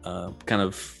kind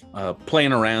of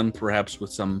playing around perhaps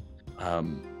with some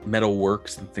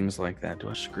metalworks and things like that. Do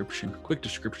a quick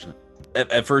description.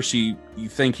 At first you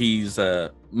think he's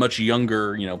much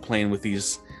younger, playing with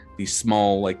these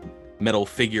small like metal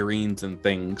figurines and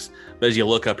things, but as you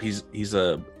look up, he's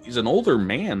an older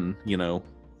man,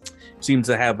 seems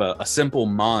to have a simple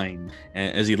mind,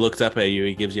 and as he looks up at you,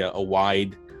 he gives you a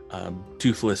wide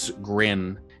toothless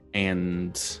grin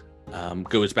and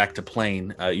goes back to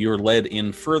playing. You're led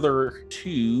in further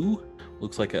to,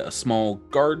 looks like a small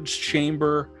guards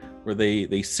chamber where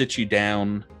they sit you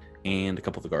down, and a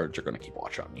couple of the guards are going to keep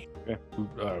watch on you.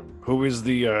 Okay. Who is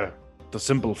the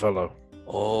simple fellow?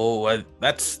 Oh,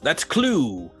 that's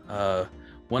Clue.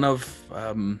 One of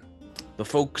the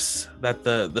folks that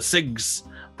the SIGs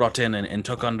brought in and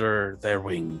took under their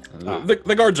wing.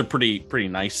 The guards are pretty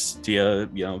nice to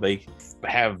you. They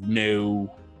have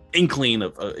no inkling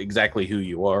of exactly who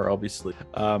you are, obviously.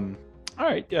 All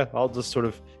right, yeah, I'll just sort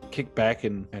of kick back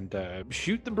and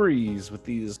shoot the breeze with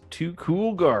these 2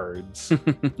 cool guards.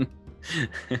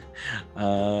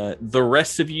 The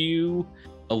rest of you,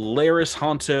 Alaris,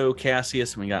 Honto,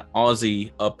 Cassius, and we got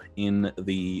Ozzy up in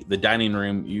the dining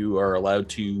room. You are allowed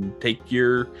to take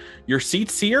your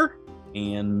seats here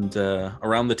and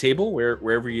around the table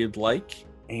wherever you'd like,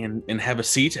 and have a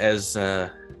seat as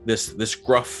this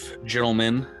gruff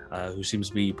gentleman who seems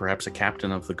to be perhaps a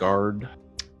captain of the guard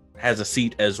has a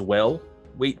seat as well.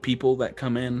 Wait people that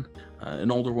come in,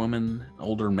 an older woman,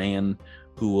 older man,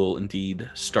 who will indeed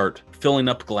start filling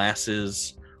up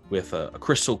glasses with a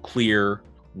crystal clear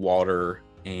water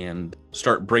and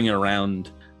start bringing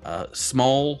around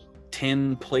small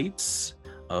tin plates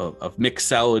of mixed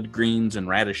salad greens and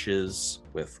radishes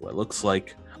with what looks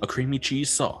like a creamy cheese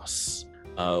sauce.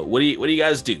 What do you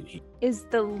guys do? Is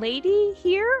the lady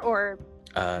here or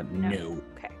no.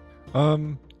 Okay.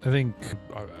 I think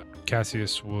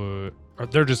Cassius would.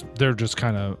 They're just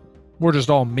kind of. We're just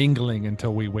all mingling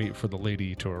until we wait for the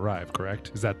lady to arrive.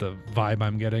 Correct? Is that the vibe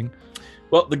I'm getting?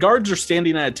 Well, the guards are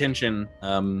standing at attention,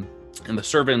 and the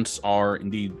servants are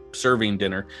indeed serving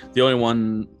dinner. The only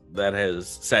one that has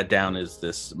sat down is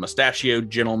this mustachioed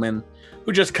gentleman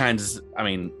who just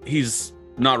he's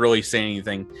not really saying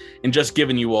anything and just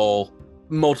giving you all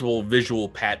multiple visual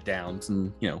pat downs,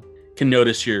 and can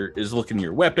notice is looking at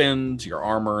your weapons, your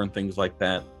armor, and things like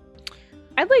that.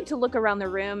 I'd like to look around the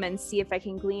room and see if I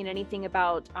can glean anything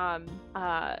about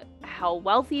how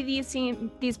wealthy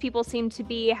these people seem to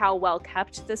be, how well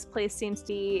kept this place seems to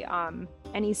be,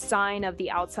 any sign of the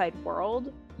outside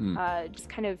world. Just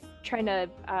kind of trying to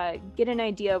get an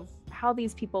idea of how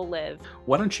these people live.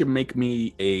 Why don't you make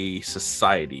me a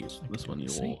society? This one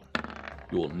you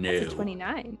will know. That's a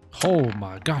 29. Oh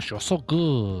my gosh, you're so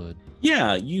good.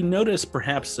 Yeah, you notice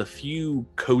perhaps a few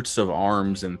coats of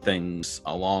arms and things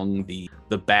along the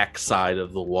back side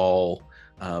of the wall.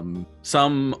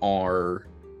 Some are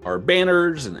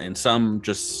banners and some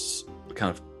just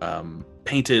kind of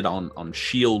painted on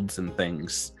shields and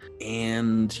things.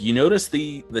 And you notice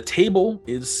the table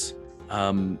is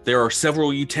there are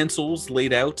several utensils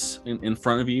laid out in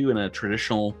front of you in a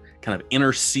traditional kind of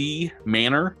inner sea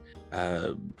manner.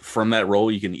 From that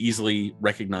roll, you can easily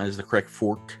recognize the correct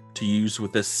fork to use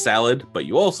with this salad, but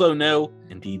you also know,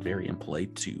 indeed very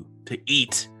impolite, to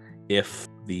eat if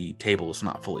the table is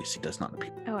not fully seated, does not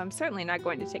appear. Oh, I'm certainly not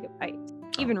going to take a bite.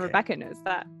 Even Okay. Rebecca knows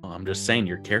that. Well, I'm just saying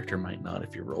your character might not.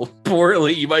 If you roll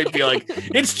poorly, you might be like,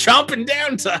 it's chomping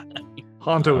down time.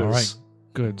 Honto All is right.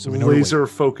 Good. So we know to laser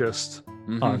focused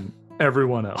Mhm. on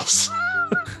everyone else.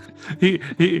 he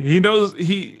knows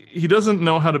he doesn't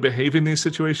know how to behave in these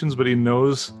situations, but he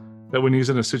knows that when he's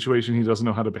in a situation he doesn't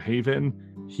know how to behave in,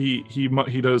 he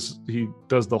does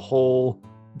the whole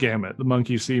gamut, the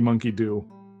monkey see, monkey do.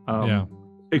 Yeah.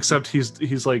 Except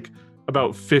he's like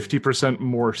about 50%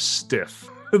 more stiff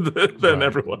than Right.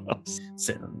 everyone else.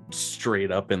 Sitting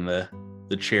straight up in the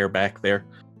chair back there.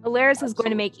 Alaris is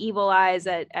going to make evil eyes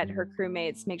at her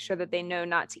crewmates, make sure that they know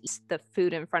not to eat the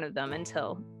food in front of them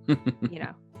until, you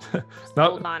know, just Not-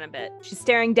 hold on a bit. She's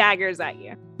staring daggers at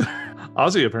you.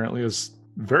 Ozzy apparently is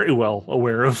very well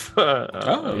aware of.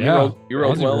 Oh, yeah. you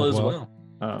rolled Ozzy well rolled as well.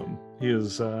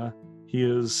 well.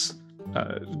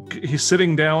 He's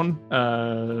sitting down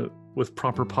with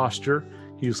proper posture.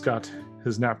 He's got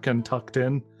his napkin tucked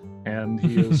in, and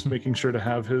he is making sure to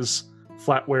have his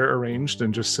flatware arranged,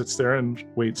 and just sits there and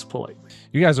waits politely.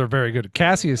 You guys are very good.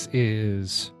 Cassius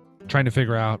is trying to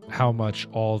figure out how much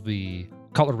all the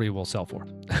cutlery will sell for.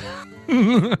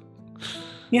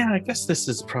 Yeah, I guess this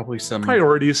is probably some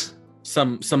Priorities.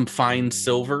 fine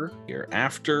silver here.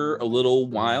 After a little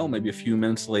while, maybe a few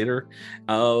minutes later,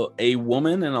 a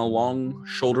woman in a long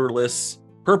shoulderless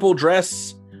purple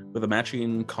dress with a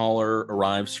matching collar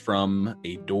arrives from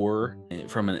a door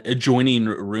from an adjoining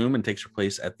room and takes her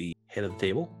place at the head of the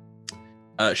table.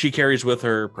 She carries with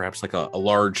her perhaps like a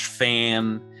large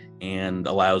fan and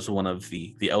allows one of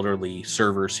the elderly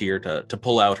servers here to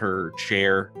pull out her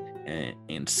chair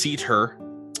and seat her.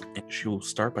 And she will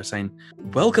start by saying,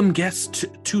 "Welcome guests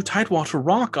to Tidewater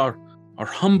Rock, our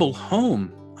humble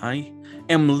home. I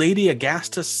am Lady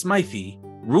Agasta Smythe,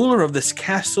 ruler of this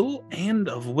castle and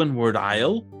of Windward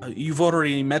Isle. You've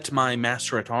already met my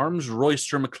master-at-arms,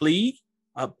 Royster McLeod.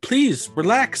 Please,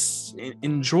 relax,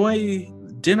 enjoy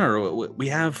dinner. We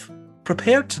have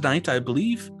prepared tonight, I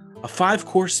believe, a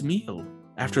 5-course meal.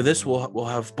 After this, we'll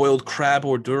have boiled crab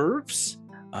hors d'oeuvres,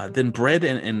 then bread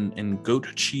and goat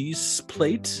cheese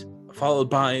plate, followed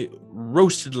by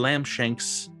roasted lamb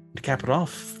shanks. To cap it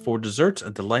off, for dessert, a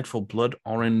delightful blood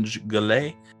orange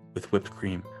galette with whipped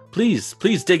cream. Please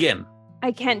dig in."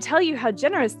 I can't tell you how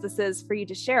generous this is for you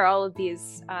to share all of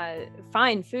these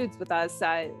fine foods with us.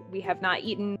 We have not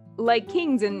eaten like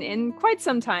kings in quite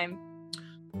some time.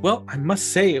 Well, I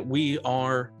must say we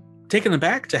are taken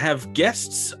aback to have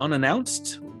guests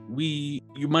unannounced. We,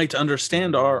 you might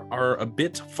understand, are a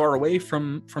bit far away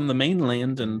from the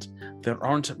mainland, and there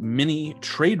aren't many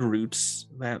trade routes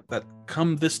that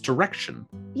come this direction.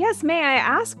 Yes, may I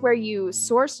ask where you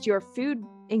sourced your food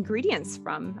ingredients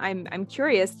from? I'm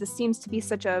curious. This seems to be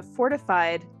such a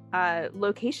fortified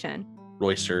location.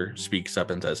 Royster speaks up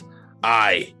and says,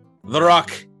 "Aye, the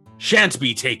rock shan't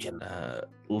be taken."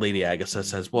 Lady Agatha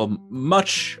says, "Well,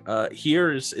 much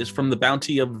here is from the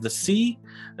bounty of the sea,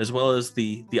 as well as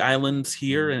the islands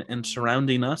here and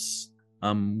surrounding us.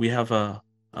 We have a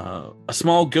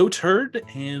small goat herd,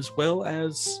 as well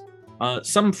as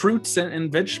some fruits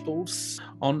and vegetables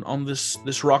on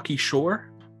this rocky shore.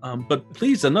 But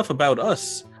please, enough about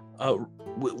us.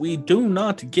 We do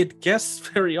not get guests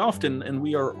very often, and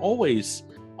we are always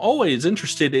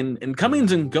interested in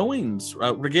comings and goings.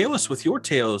 Regale us with your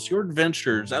tales, your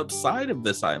adventures outside of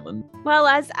this island." Well,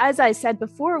 as I said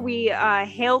before, we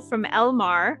hail from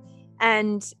Errolmar,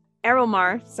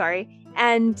 sorry,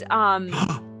 and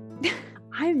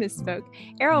I misspoke.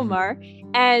 Errolmar,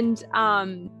 and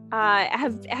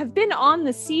have been on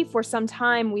the sea for some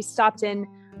time. We stopped in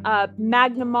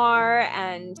Magnamar,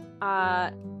 and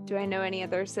do I know any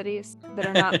other cities that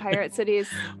are not pirate cities?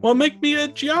 Well, make me a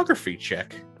geography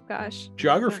check. Gosh.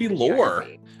 Geography I don't know lore.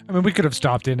 geography. I mean, we could have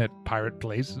stopped in at pirate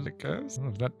places, I guess.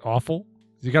 Is that awful?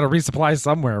 You got to resupply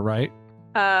somewhere, right?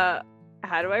 How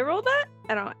do I roll that?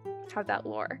 I don't have that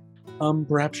lore.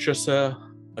 Perhaps just a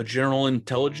general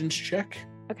intelligence check.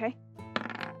 Okay.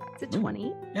 It's a Ooh.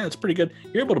 20. Yeah, it's pretty good.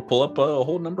 You're able to pull up a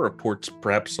whole number of ports,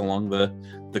 perhaps along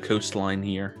the coastline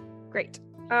here. Great.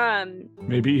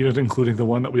 Maybe even including the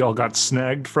one that we all got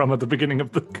snagged from at the beginning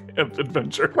of the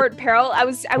adventure. Port Peril. I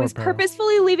was Peril.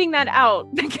 purposefully leaving that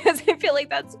out because I feel like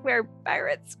that's where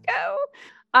pirates go.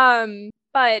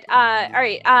 But all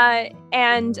right.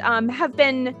 And have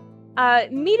been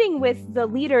meeting with the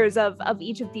leaders of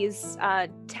each of these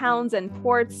towns and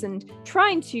ports and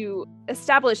trying to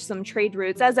establish some trade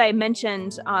routes. As I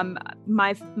mentioned,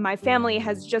 my family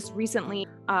has just recently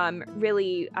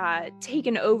really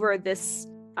taken over this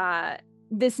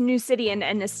new city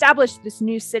and established this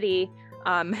new city.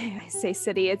 I say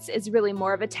city, it's really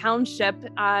more of a township.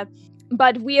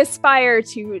 But we aspire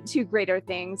to greater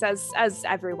things, as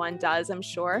everyone does, I'm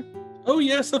sure. Oh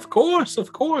yes, of course.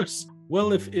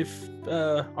 Well, if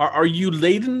are you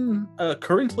laden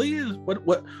currently?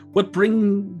 What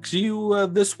brings you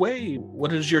this way?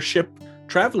 What is your ship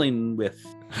traveling with?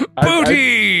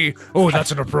 Booty!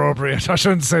 That's inappropriate. I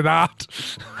shouldn't say that.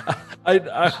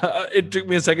 It took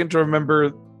me a second to remember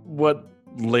what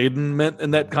laden meant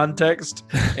in that context,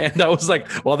 and I was like,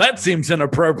 well, that seems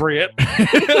inappropriate.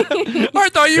 I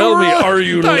thought you Tell were me, are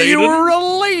you thought you laden? were a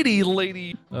lady.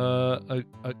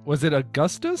 Was it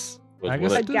Augustus?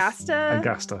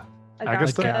 Agasta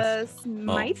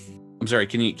Smythe. I'm sorry.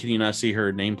 Can you not see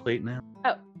her nameplate now?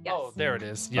 Oh, yes. Oh, there it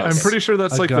is. Yes. I'm pretty sure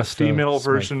that's like the Augusta female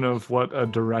Smythe. version of what a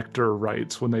director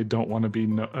writes when they don't want to be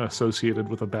associated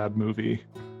with a bad movie.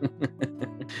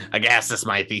 Agasta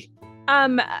Smythe.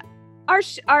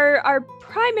 Our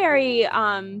primary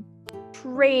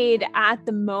trade at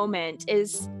the moment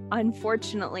is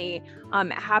unfortunately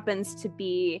happens to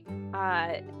be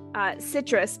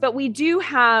citrus, but we do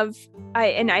have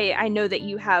I know that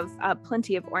you have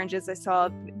plenty of oranges. I saw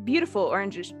beautiful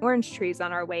orange trees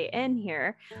on our way in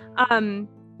here.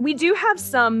 We do have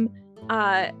some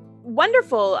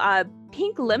wonderful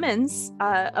pink lemons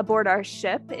aboard our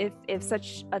ship, if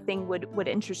such a thing would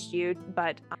interest you,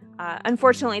 but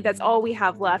unfortunately that's all we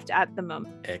have left at the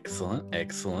moment.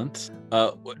 Excellent.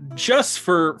 Just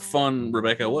for fun,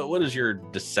 Rebecca, what is your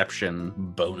deception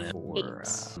bonus for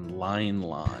lying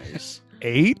lies?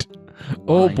 8?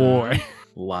 Oh Lying boy.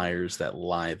 Liars that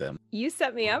lie them. You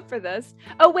set me up for this.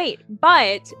 Oh wait,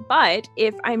 but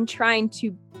if I'm trying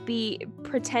to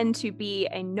pretend to be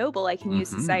a noble, I can use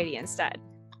society instead.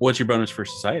 What's your bonus for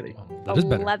society? That is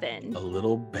better. 11. A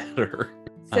little better.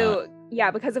 So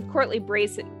yeah, because of courtly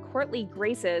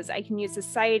graces, I can use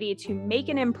society to make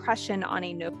an impression on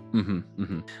a noble.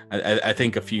 I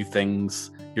think a few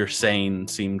things you're saying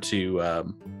seem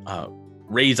to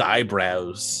raise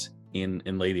eyebrows in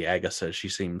Lady Agatha. She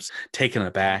seems taken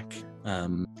aback,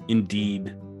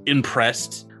 indeed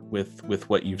impressed with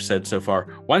what you've said so far.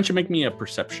 Why don't you make me a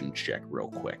perception check real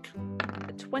quick?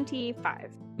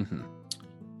 25.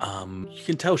 You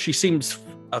can tell she seems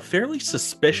fairly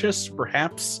suspicious,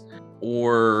 perhaps,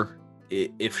 or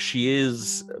if she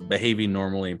is behaving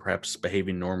normally, and perhaps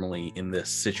behaving normally in this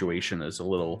situation is a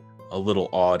little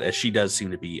odd, as she does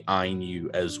seem to be eyeing you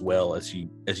as well as you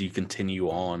continue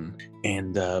on.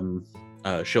 And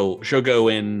she'll go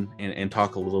in and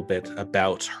talk a little bit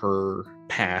about her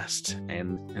past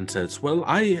and says, well,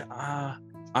 I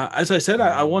as I said,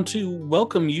 I want to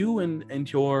welcome you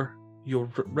and your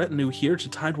retinue here to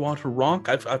Tidewater Rock.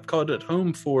 I've called it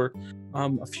home for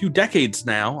a few decades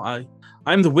now.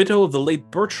 I'm the widow of the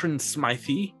late Bertrand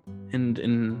Smythe, and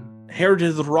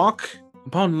inherited the rock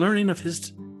upon learning of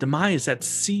his demise at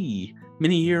sea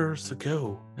many years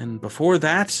ago. And before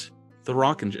that, the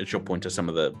rock, and she'll point to some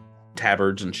of the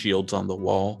tabards and shields on the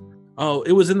wall. Oh,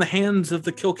 it was in the hands of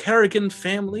the Kilcarrigan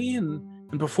family, and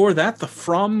before that, the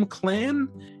From clan.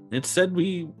 It said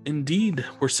we indeed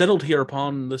were settled here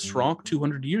upon this rock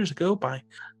 200 years ago by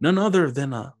none other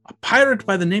than a pirate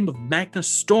by the name of Magnus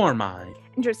Stormeye.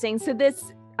 Interesting. So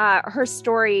this, her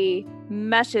story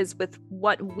meshes with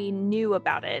what we knew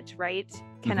about it, right?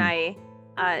 Can I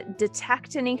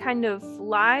detect any kind of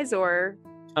lies, or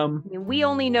I mean, we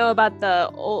only know about the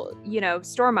old,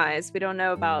 Stormeyes. We don't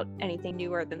know about anything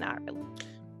newer than that, really.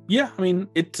 Yeah, I mean,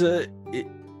 it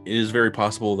is very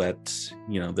possible that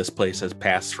this place has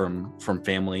passed from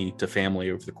family to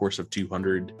family over the course of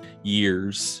 200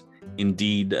 years.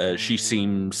 Indeed, she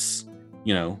seems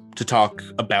to talk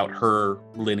about her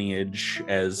lineage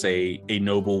as a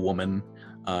noble woman,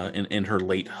 and her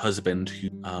late husband, who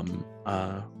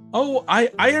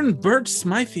Iron Bert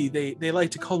Smythe, they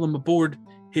like to call him aboard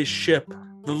his ship,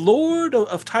 the Lord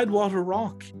of Tidewater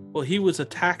Rock. Well, he was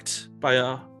attacked by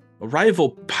a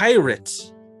rival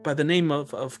pirate by the name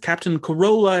of Captain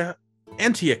Corolla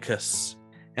Antiochus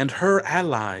and her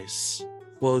allies.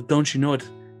 Well, don't you know it?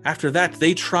 After that,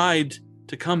 they tried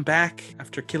to come back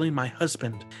after killing my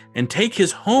husband and take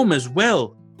his home as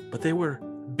well, but they were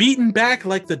beaten back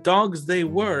like the dogs they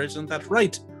were. Isn't that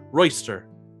right, Royster?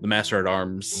 The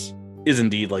Master-at-Arms is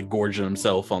indeed like gorging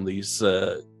himself on these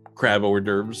crab hors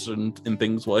d'oeuvres and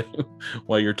things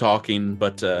while you're talking,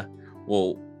 but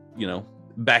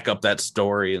back up that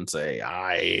story and say,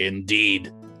 aye,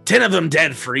 indeed. 10 of them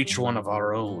dead for each one of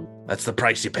our own. That's the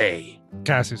price you pay.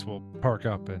 Cassius will perk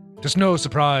up. And just no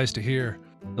surprise to hear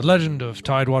the legend of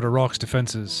Tidewater Rock's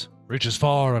defenses reaches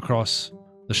far across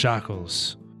the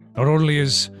shackles. Not only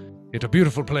is it a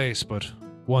beautiful place, but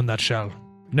one that shall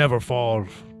never fall,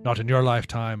 not in your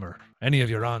lifetime or any of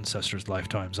your ancestors'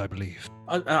 lifetimes, I believe.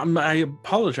 I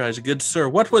apologize, good sir.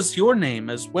 What was your name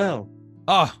as well?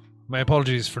 My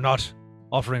apologies for not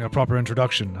offering a proper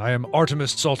introduction. I am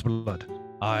Artemis Saltblood.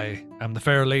 I am the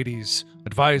fair lady's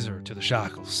advisor to the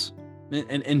shackles.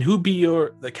 And who be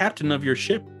the captain of your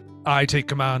ship? I take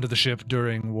command of the ship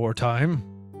during wartime.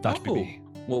 That be me.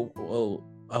 Well,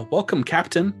 welcome,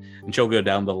 Captain. And she'll go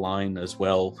down the line as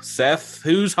well. Seth,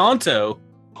 who's Honto?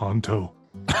 Honto.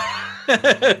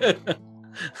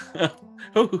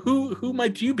 who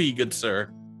might you be, good sir?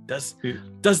 Does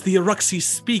the Aruxi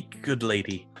speak, good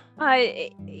lady?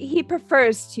 He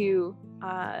prefers to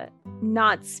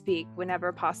not speak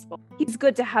whenever possible. He's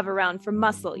good to have around for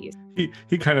muscle use.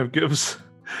 He kind of gives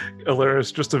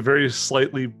Alaris just a very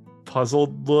slightly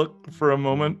puzzled look for a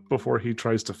moment before he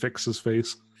tries to fix his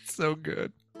face. So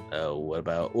good. Oh, what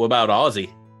about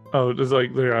Ozzy? Oh, it's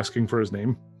like they're asking for his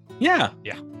name. Yeah.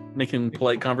 Making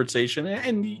polite conversation.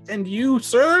 And you,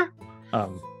 sir?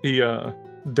 He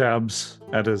dabs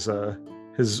at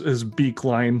his beak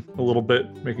line a little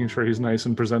bit, making sure he's nice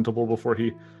and presentable before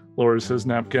he lowers his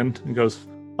napkin and goes,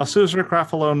 Asusra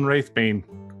Crafalone Wraithbane.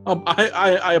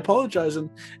 I apologize,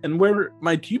 and where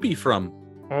might you be from?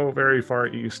 Oh, very far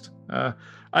east.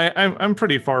 I'm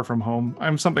pretty far from home.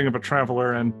 I'm something of a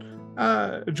traveler and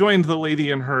joined the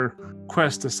lady in her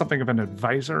quest as something of an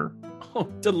advisor. Oh,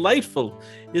 delightful,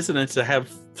 isn't it, to have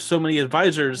so many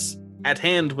advisors at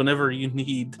hand whenever you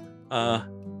need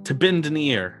to bend an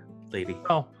ear, lady?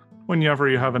 Well, whenever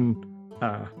you have an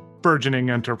burgeoning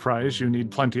enterprise, you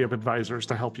need plenty of advisors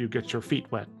to help you get your feet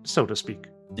wet, so to speak.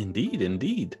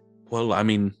 Indeed. Well, I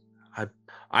mean,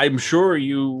 I'm sure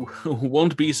you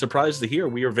won't be surprised to hear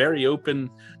we are very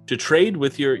open to trade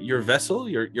with your vessel,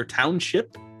 your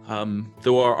township.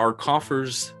 Though our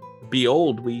coffers be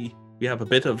old, we have a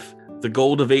bit of the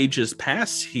gold of ages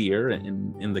past here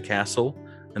in the castle,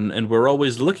 and we're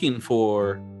always looking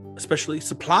for, especially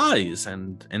supplies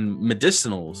and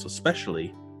medicinals,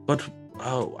 especially. But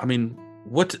I mean,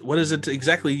 what is it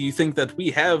exactly you think that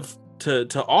we have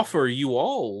to offer you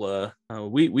all?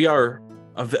 We are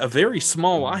a very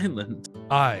small island.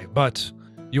 Aye, but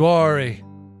you are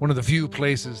one of the few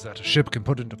places that a ship can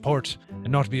put into port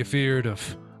and not be afeared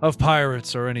of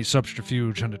pirates or any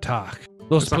subterfuge and attack.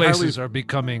 Those places are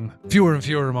becoming fewer and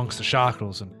fewer amongst the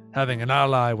shackles, and having an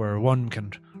ally where one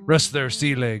can rest their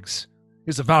sea legs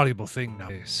is a valuable thing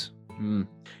nowadays.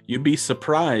 You'd be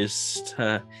surprised.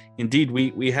 Indeed,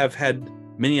 we have had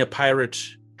many a pirate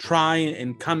try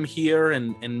and come here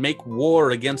and make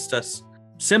war against us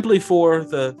simply for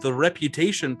the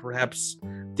reputation perhaps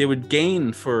they would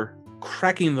gain for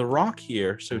cracking the rock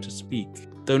here, so to speak.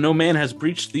 Though no man has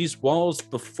breached these walls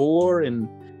before in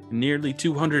nearly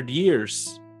 200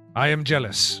 years. I am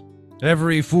jealous.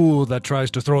 Every fool that tries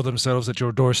to throw themselves at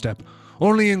your doorstep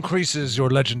only increases your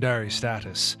legendary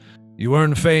status. You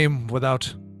earn fame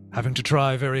without having to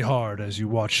try very hard as you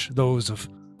watch those of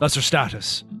lesser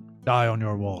status die on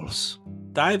your walls.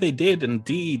 Die they did,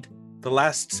 indeed. The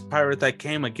last pirate that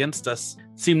came against us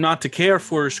seemed not to care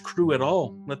for his crew at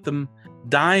all. Let them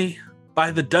die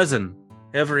by the dozen.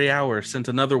 Every hour sent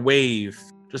another wave,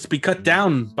 just to be cut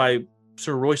down by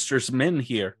Sir Royster's men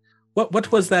here.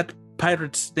 What was that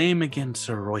pirate's name again,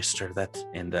 Sir Royster?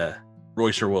 And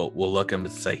Royster will look at him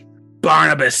and say,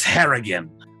 Barnabas Harrigan,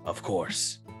 of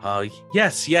course.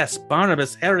 Yes,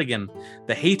 Barnabas Harrigan,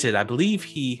 the hated. I believe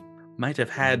he might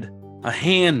have had a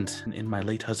hand in my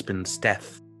late husband's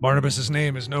death. Barnabas's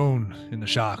name is known in the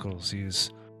shackles. He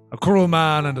is a cruel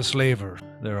man and a slaver.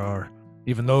 There are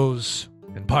even those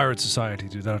in pirate society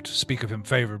do not speak of him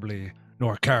favorably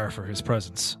nor care for his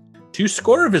presence.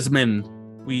 200 of his men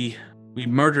we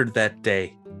murdered that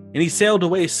day, and he sailed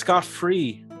away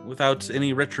scot-free without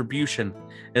any retribution.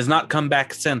 Has not come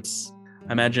back since.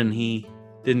 I imagine he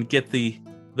didn't get the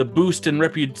boost in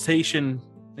reputation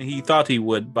he thought he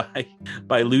would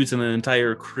by losing an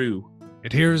entire crew.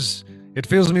 It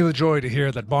fills me with joy to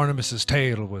hear that Barnabas's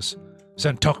tail was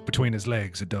sent tucked between his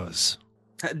legs. It does.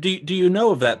 Do you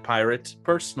know of that pirate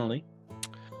personally?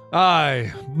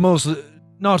 Aye, mostly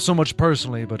not so much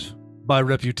personally, but by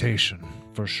reputation,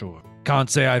 for sure. Can't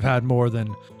say I've had more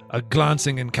than a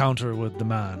glancing encounter with the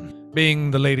man.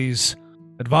 Being the lady's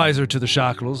advisor to the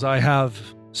shackles, I have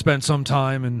spent some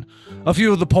time in a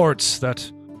few of the ports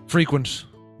that frequent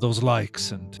those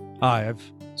likes, and I've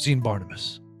seen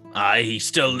Barnabas. Aye, he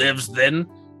still lives then.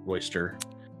 Royster,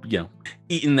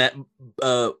 eating that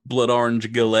blood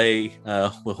orange goulet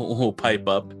will pipe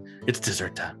up. It's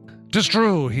dessert time. 'Tis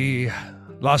true,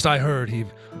 last I heard, he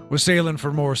was sailing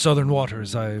for more southern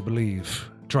waters, I believe,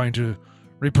 trying to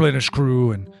replenish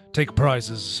crew and take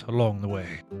prizes along the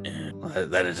way.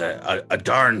 That is a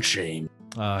darn shame.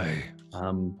 Aye.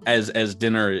 As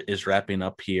dinner is wrapping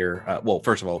up here,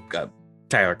 first of all,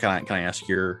 Tyler, can I ask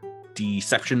your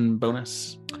deception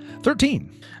bonus?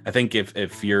 13. I think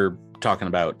if you're talking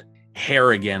about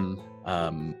Harrigan,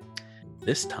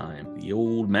 this time the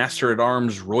old master at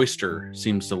arms Royster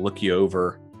seems to look you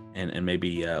over and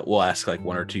maybe we'll ask like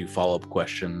one or two follow-up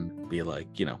question, be like,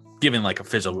 giving like a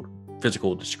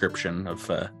physical description of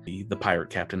the pirate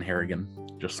Captain Harrigan,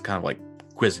 just kind of like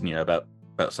quizzing you about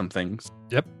some things.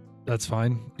 Yep, that's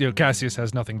fine. Cassius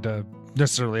has nothing to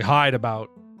necessarily hide about.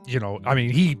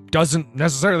 He doesn't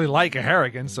necessarily like a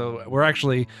Harrigan, so we're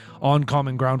actually on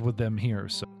common ground with them here.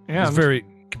 So and he's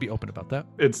could be open about that.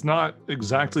 It's not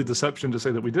exactly deception to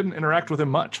say that we didn't interact with him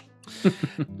much.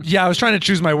 Yeah, I was trying to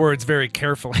choose my words very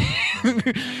carefully.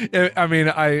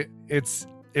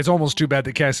 It's almost too bad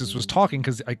that Cassius was talking,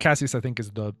 because Cassius, I think,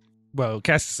 is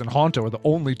Cassius and Honto are the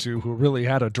only two who really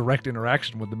had a direct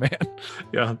interaction with the man.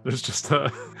 Yeah, there's just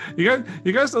you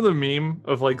guys know the meme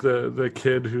of like the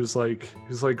kid who's like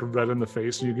red in the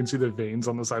face and you can see the veins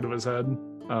on the side of his head.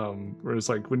 Where it's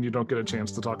like when you don't get a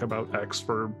chance to talk about X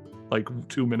for like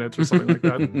 2 minutes or something like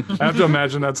that. I have to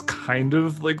imagine that's kind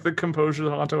of like the composure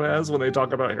Honto has when they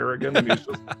talk about Harrigan. And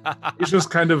he's just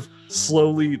kind of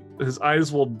slowly, his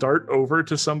eyes will dart over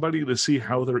to somebody to see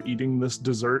how they're eating this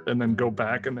dessert and then go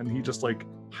back, and then he just like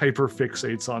hyper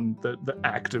fixates on the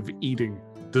act of eating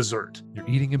dessert. You're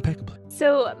eating impeccably.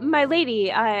 So, my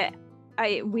lady,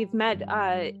 we've met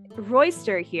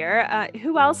Royster here.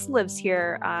 Who else lives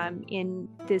here in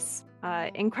this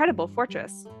incredible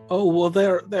fortress? Oh, well,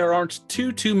 there aren't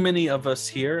too many of us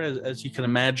here, as you can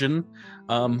imagine,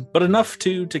 but enough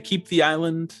to keep the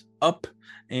island up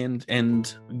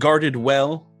and guarded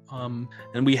well.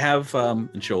 And we have,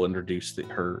 and she'll introduce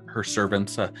her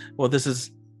servants. This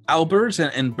is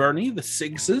Albers and Bernie, the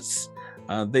Siggses.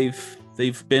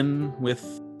 They've been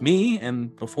with me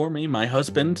and before me, my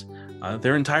husband,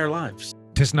 their entire lives.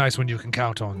 'Tis nice when you can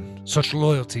count on such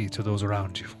loyalty to those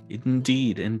around you.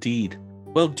 Indeed.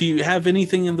 Well, do you have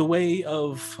anything in the way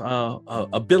of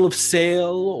a bill of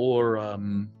sale or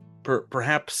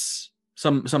perhaps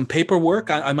some paperwork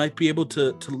I might be able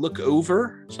to look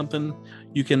over? Something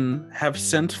you can have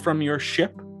sent from your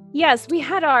ship? Yes, we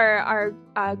had our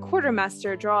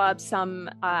quartermaster draw up some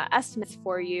estimates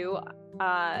for you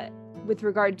with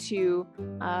regard to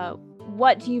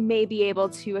what you may be able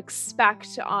to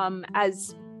expect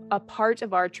as a part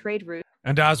of our trade route.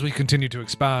 And as we continue to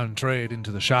expand trade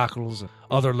into the shackles and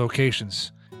other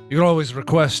locations, you can always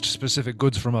request specific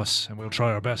goods from us, and we'll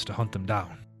try our best to hunt them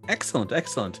down. Excellent.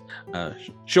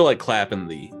 She'll like clap, and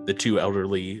the two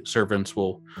elderly servants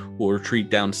will retreat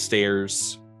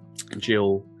downstairs, and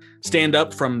she'll stand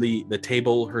up from the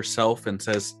table herself and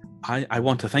says, I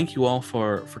want to thank you all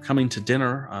for coming to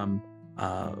dinner.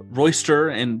 Royster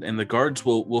and the guards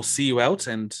will see you out,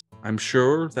 and I'm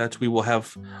sure that we will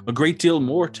have a great deal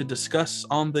more to discuss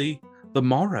on the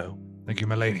morrow. Thank you,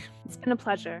 my lady. It's been a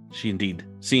pleasure. She indeed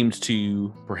seemed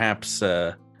to perhaps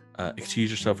excuse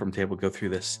herself from the table, go through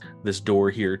this door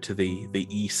here to the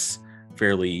east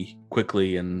fairly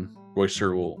quickly, and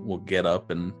Royster will get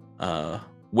up and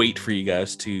wait for you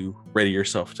guys to ready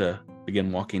yourself to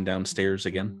begin walking downstairs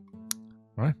again.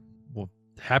 All right. Well,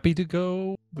 happy to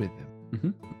go with him.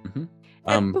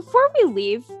 And before we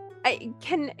leave,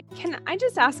 can I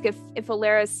just ask if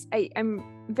Alaris, I'm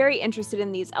very interested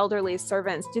in these elderly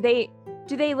servants. Do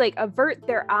they like avert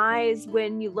their eyes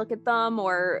when you look at them,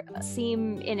 or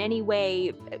seem in any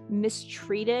way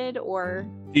mistreated? Or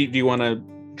do you want to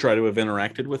try to have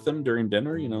interacted with them during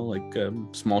dinner? Like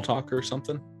small talk or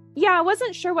something? Yeah, I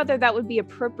wasn't sure whether that would be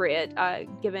appropriate,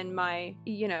 given my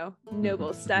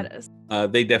noble status.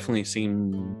 They definitely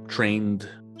seem trained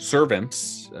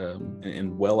servants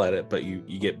and well at it, but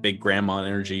you get big grandma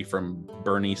energy from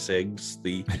Bernie Siggs,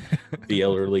 the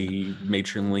elderly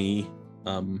matronly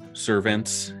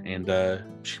servants, and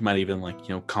she might even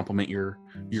compliment your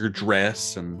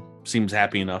dress, and seems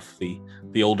happy enough.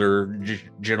 The older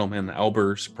gentleman,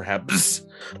 Albers, perhaps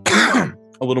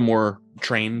a little more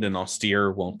trained and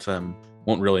austere, won't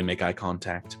really make eye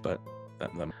contact, but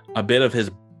a bit of his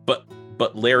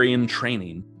Butlerian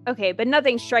training. Okay, but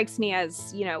nothing strikes me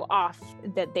as, off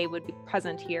that they would be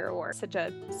present here, or such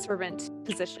a servant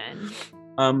position.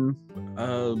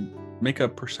 Make a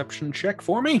perception check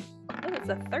for me. Oh. It's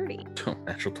a 30.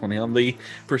 Natural 20 on the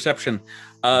perception.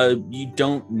 You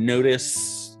don't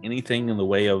notice anything in the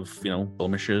way of,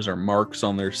 blemishes or marks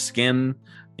on their skin.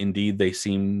 Indeed, they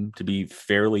seem to be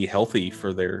fairly healthy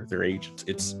for their age.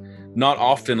 It's not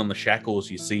often on the shackles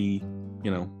you see,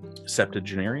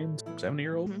 septuagenarians,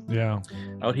 70-year-old Yeah.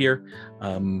 out here.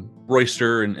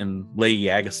 Royster and Lady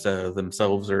Agasta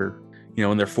themselves are,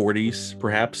 in their 40s,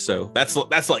 perhaps. So that's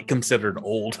like considered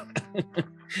old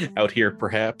out here,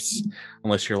 perhaps,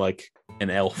 unless you're like an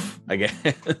elf, I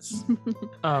guess.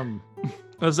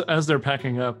 As they're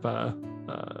packing up,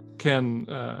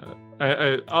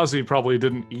 Ozzy probably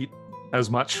didn't eat as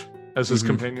much as his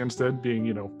companions did,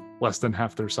 being less than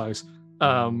half their size.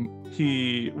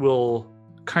 He will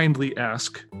kindly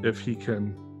ask if he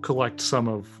can collect some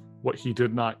of what he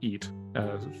did not eat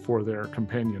for their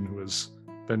companion who has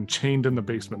been chained in the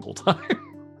basement the whole time.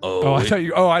 I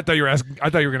thought you were asking. I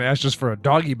thought you were going to ask just for a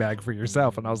doggy bag for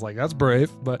yourself, and I was like, "That's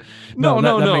brave." But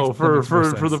no. For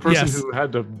for the person who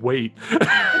had to wait.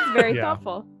 It's very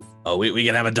thoughtful. Oh, we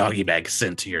can have a doggy bag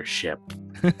sent to your ship.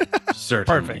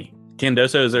 Certainly.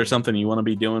 Candoso, is there something you want to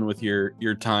be doing with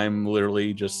your time,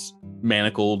 literally just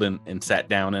manacled and sat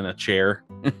down in a chair?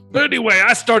 Anyway,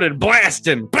 I started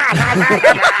blasting.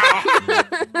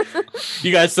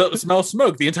 You guys smell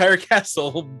smoke. The entire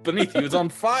castle beneath you is on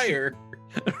fire.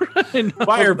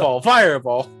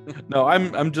 Fireball. No,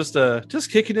 I'm just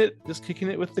kicking it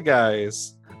with the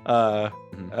guys.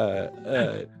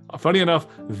 Funny enough,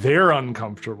 they're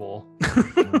uncomfortable.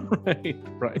 Right.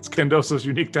 It's Candoso's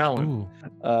unique talent. Ooh.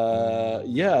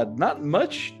 Yeah, not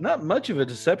much of a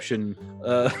deception.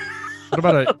 What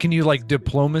about can you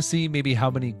diplomacy? Maybe how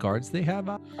many guards they have?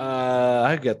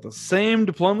 I got the same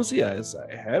diplomacy as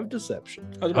I have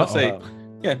deception. I was about to say,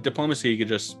 diplomacy. You could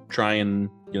just try and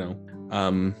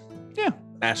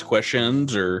ask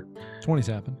questions or 20's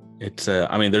happen. It's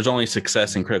there's only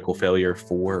success and critical failure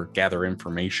for gather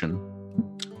information.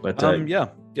 But I'll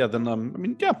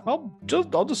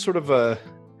just sort of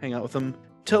hang out with them,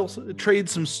 trade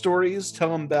some stories,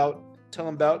 tell them about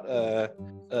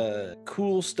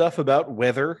cool stuff about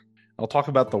weather. I'll talk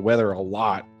about the weather a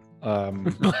lot.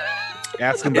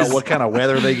 Ask them about what kind of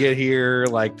weather they get here.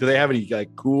 Like, do they have any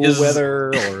cool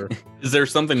weather, or is there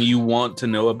something you want to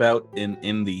know about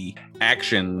in the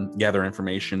action gather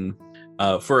information?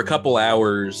 For a couple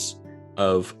hours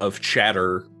of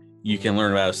chatter, you can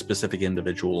learn about a specific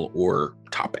individual or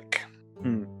topic.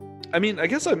 I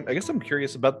guess I'm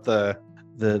curious about the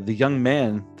young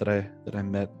man that I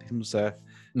met.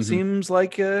 Seems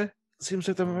like there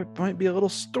might be a little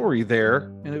story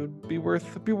there, and it would be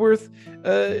worth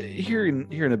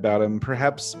hearing about him.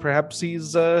 Perhaps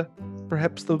he's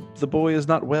perhaps the boy is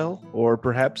not well, or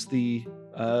perhaps the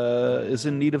is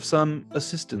in need of some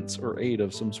assistance or aid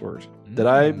of some sort that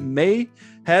I may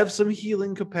have some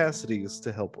healing capacities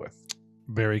to help with.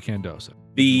 Very Candoso.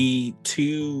 The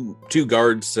two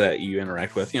guards that you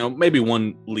interact with, maybe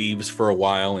one leaves for a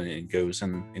while and goes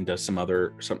and does some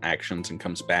actions and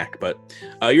comes back, but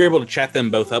you're able to chat them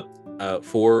both up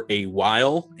for a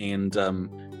while, and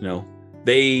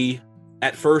they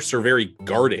at first are very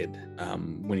guarded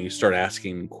when you start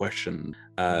asking questions.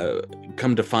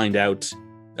 Come to find out,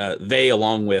 they,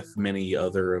 along with many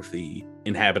other of the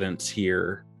inhabitants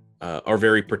here, are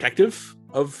very protective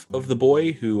of the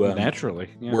boy, who naturally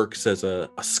works as a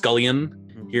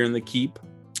scullion here in the keep.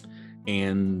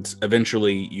 And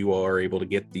eventually you are able to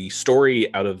get the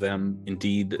story out of them.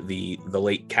 Indeed, the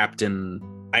late Captain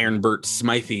Ironbert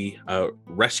Smythe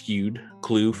rescued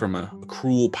Clue from a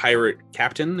cruel pirate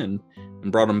captain and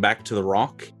brought him back to the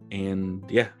Rock. And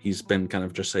he's been kind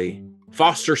of just a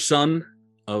foster son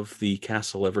of the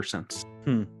castle ever since.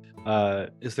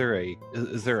 Is there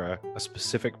a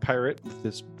specific pirate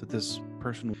that this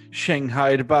person was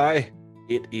shanghaied by?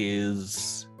 It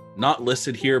is not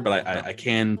listed here, but I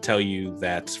can tell you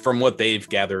that from what they've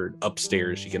gathered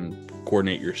upstairs, you can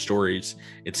coordinate your stories.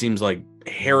 It seems like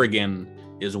Harrigan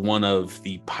is one of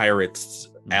the pirates'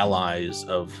 allies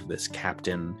of this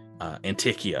Captain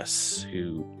Anticius,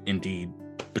 who indeed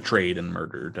betrayed and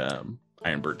murdered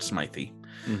Ironbert Smythe.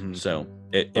 So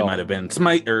it might have been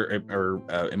Smythe, or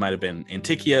it might have been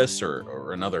Anticius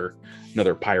or another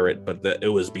pirate, but it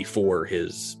was before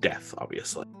his death,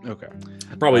 obviously. Okay,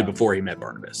 probably before he met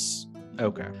Barnabas.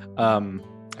 Okay.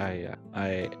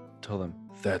 I told him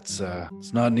that's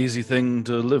it's not an easy thing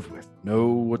to live with. Know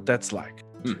what that's like.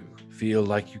 To feel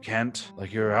like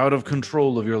you're out of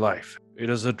control of your life. It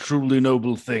is a truly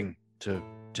noble thing to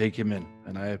take him in,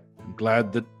 and I am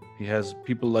glad that he has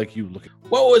people like you looking.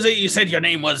 What was it you said your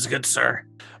name was, good sir?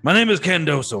 My name is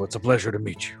Candoso. It's a pleasure to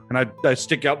meet you. And I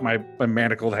stick out my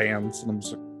manacled hands, and I'm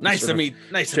just like, Nice to Sort of meet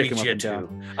shake him up you and too.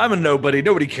 down. I'm a nobody.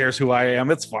 Nobody cares who I am.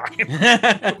 It's fine.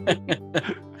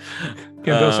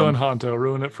 Candoso and Honto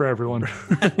ruin it for everyone.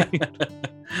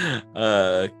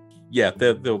 Yeah,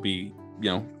 they'll be,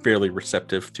 fairly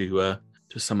receptive to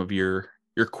some of your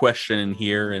questioning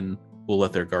here, and we'll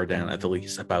let their guard down at the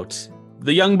least about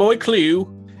the young boy Clue.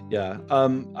 Yeah. I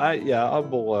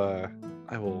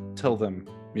will tell them,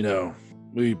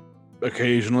 we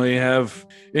occasionally have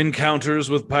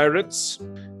encounters with pirates.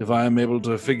 If I am able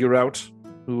to figure out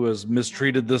who has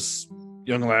mistreated this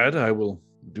young lad, I will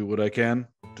do what I can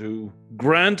to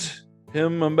grant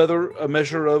him a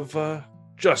measure of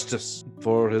justice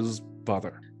for his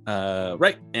father.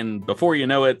 Right, and before you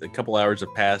know it, a couple hours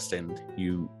have passed, and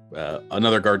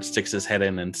another guard sticks his head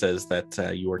in and says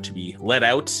that you are to be let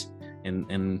out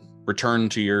and return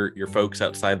to your folks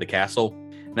outside the castle.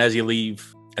 And as you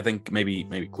leave, I think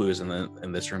maybe Clue is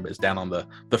in this room, but is down on the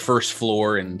first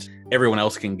floor, and everyone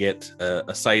else can get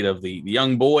a sight of the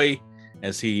young boy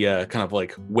as he kind of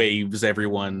like waves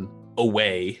everyone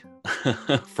away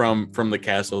from the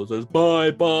castle. Says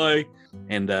bye,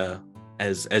 and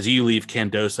as you leave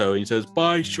Candoso, he says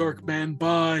bye, Sharkman,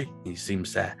 bye. He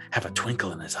seems to have a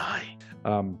twinkle in his eye.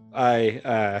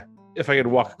 If I could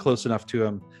walk close enough to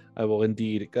him, I will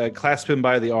indeed clasp him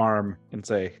by the arm and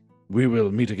say, "We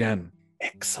will meet again."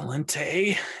 Excellent,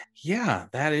 eh? Yeah,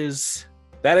 that is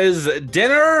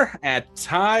dinner at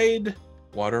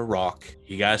Tidewater Rock.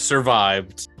 You guys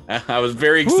survived. I was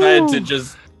very excited to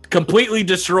just completely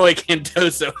destroy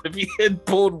Candoso if he had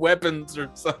pulled weapons or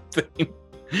something.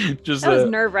 Just that was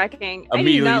nerve-wracking. I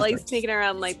do not like sneaking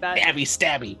around like that.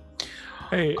 Stabby.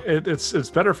 Hey,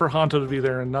 it's better for Honto to be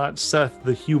there and not Seth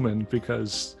the human,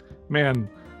 because, man,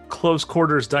 close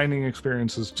quarters dining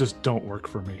experiences just don't work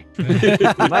for me.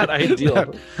 Not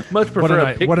ideal. Much prefer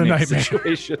a picnic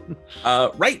situation.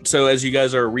 Right. So as you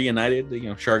guys are reunited,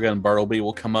 Sharga and Bartleby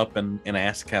will come up and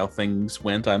ask how things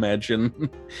went, I imagine.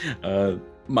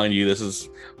 Mind you, this is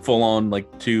full on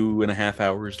like 2.5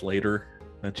 hours later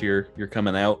that you're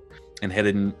coming out and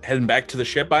heading back to the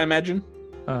ship, I imagine.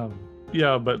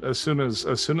 Yeah, but as soon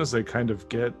as they kind of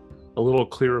get a little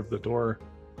clear of the door,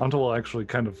 Honto will actually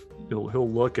kind of he'll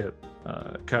look at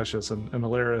Cassius and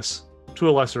Alaris, to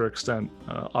a lesser extent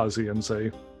Ozzy, and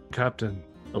say, "Captain,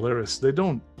 Alaris, they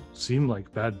don't seem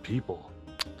like bad people."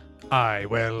 Aye,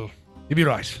 well, you'd be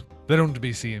right. They don't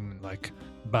seem like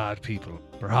bad people.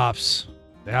 Perhaps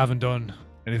they haven't done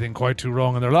anything quite too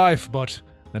wrong in their life, but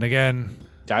then again...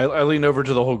 I lean over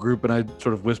to the whole group and I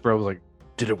sort of whisper, I was like,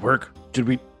 "Did it work? Did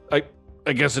we...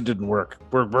 I guess it didn't work.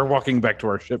 We're walking back to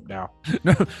our ship now."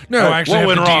 No, actually,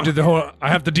 I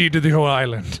have the deed to the whole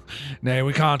island. Nay,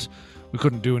 we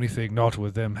couldn't do anything, not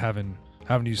with them having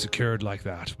you secured like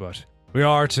that. But we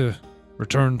are to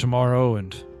return tomorrow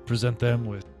and present them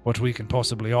with what we can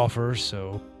possibly offer.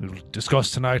 So we'll discuss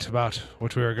tonight about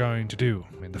what we are going to do.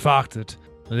 I mean, the fact that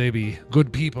they be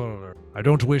good people, or I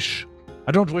don't wish,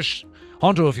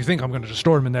 Honto, if you think I'm going to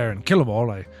destroy them in there and kill them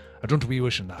all, I don't be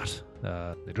wishing that.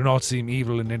 They do not seem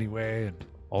evil in any way, and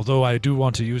although I do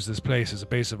want to use this place as a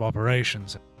base of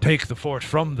operations and take the fort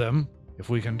from them, if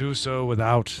we can do so with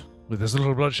as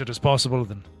little bloodshed as possible,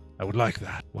 then I would like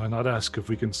that. Why not ask if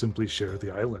we can simply share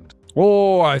the island?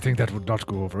 Oh, I think that would not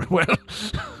go over well.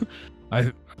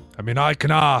 I mean, I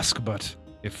can ask, but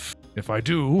if I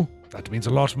do, that means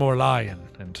a lot more lying,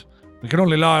 and we can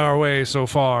only lie our way so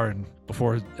far, and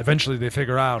before eventually they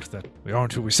figure out that we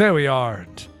aren't who we say we are,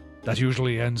 and that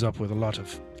usually ends up with a lot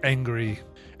of angry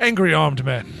armed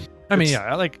men. I mean,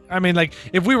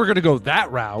 if we were going to go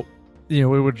that route, it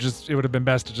would have been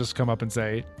best to just come up and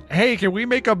say, "Hey, can we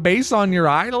make a base on your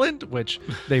island?" Which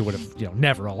they would have,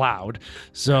 never allowed.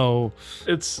 So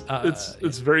it's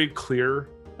very clear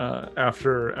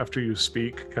after you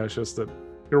speak, Cassius, that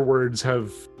your words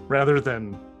have, rather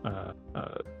than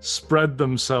spread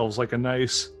themselves like a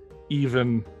nice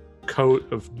even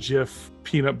coat of Jif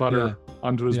peanut butter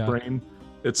onto his brain,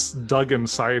 it's dug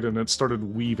inside and it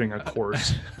started weaving a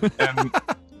course. And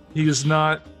he's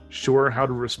not sure how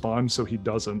to respond, so he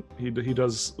doesn't. He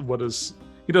does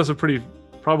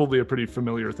probably a pretty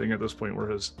familiar thing at this point, where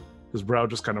his brow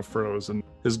just kind of froze and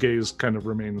his gaze kind of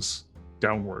remains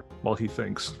downward while he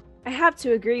thinks. I have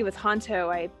to agree with Honto.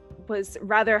 I was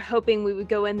rather hoping we would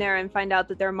go in there and find out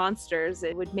that they're monsters.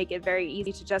 It would make it very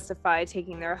easy to justify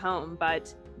taking their home,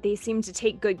 but they seem to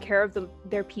take good care of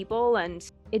their people,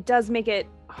 and it does make it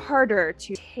harder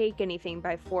to take anything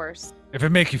by force. If it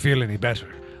make you feel any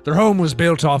better, their home was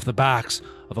built off the backs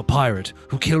of a pirate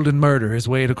who killed and murdered his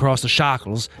way across the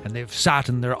shackles, and they've sat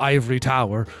in their ivory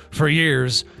tower for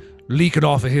years, leaking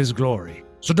off of his glory.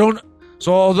 So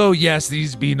So although, yes,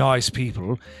 these be nice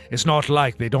people, it's not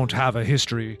like they don't have a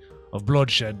history of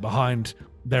bloodshed behind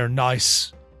their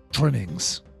nice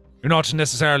trimmings. You're not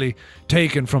necessarily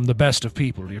taken from the best of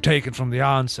people. You're taken from the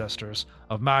ancestors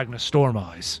of Magnus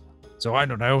Stormeyes. So I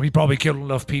don't know, he probably killed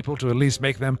enough people to at least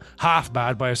make them half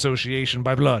bad by association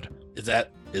by blood. Is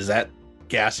that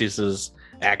Cassius's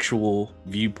actual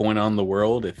viewpoint on the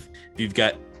world? If you've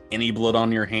got any blood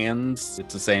on your hands,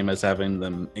 it's the same as having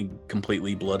them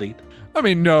completely bloodied? I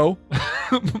mean, no.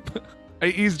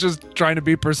 He's just trying to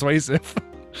be persuasive.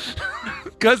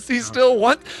 Because he still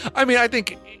wants... I mean, I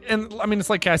think... And I mean, it's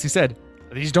like Cassie said,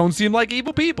 these don't seem like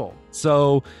evil people.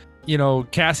 So,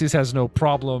 Cassius has no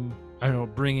problem,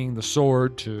 bringing the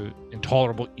sword to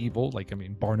intolerable evil. Like, I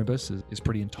mean, Barnabas is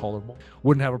pretty intolerable.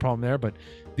 Wouldn't have a problem there. But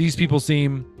these people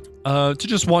seem to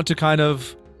just want to kind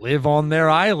of live on their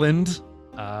island.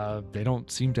 They don't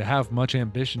seem to have much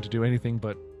ambition to do anything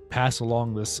but pass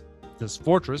along this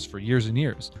fortress for years and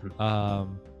years. But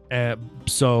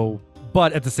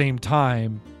at the same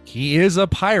time, he is a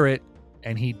pirate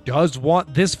and he does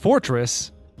want this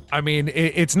fortress. I mean,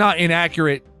 it's not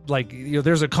inaccurate. Like,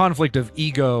 there's a conflict of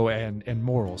ego and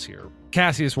morals here.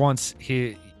 Cassius wants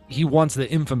he wants the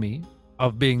infamy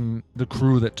of being the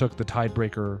crew that took the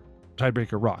Tidebreaker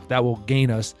Rock. That will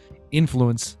gain us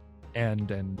influence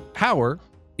and power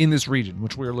in this region,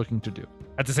 which we're looking to do.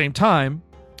 At the same time,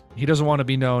 he doesn't want to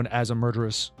be known as a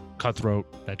murderous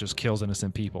cutthroat that just kills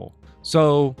innocent people.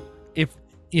 So if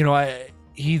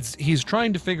he's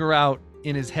trying to figure out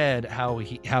in his head how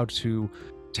to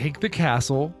take the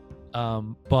castle,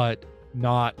 but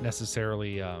not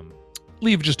necessarily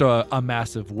leave just a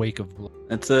massive wake of blood.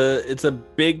 It's a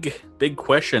big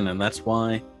question, and that's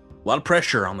why a lot of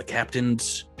pressure on the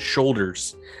captain's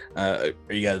shoulders. Are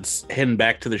you guys heading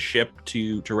back to the ship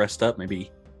to rest up?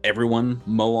 Maybe everyone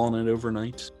mull on it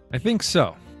overnight. I think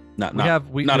so. Not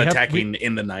attacking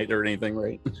in the night or anything,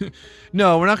 right?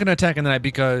 No, we're not going to attack in the night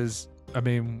because, I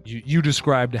mean, you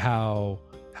described how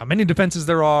many defenses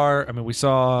there are. I mean,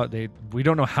 we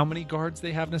don't know how many guards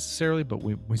they have necessarily, but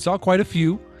we saw quite a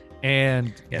few.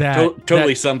 And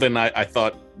something I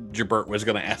thought Jabert was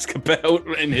going to ask about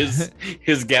in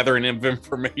his gathering of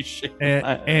information.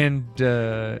 And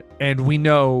we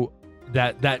know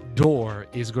that door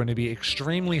is going to be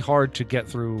extremely hard to get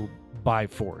through by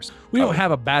force. We don't have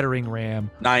a battering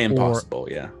ram. Nigh impossible,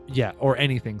 or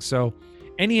anything. So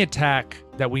any attack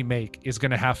that we make is going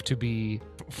to have to be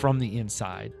from the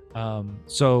inside.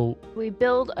 So we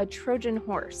build a Trojan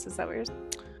horse. Is that what you're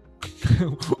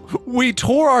saying? We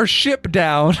tore our ship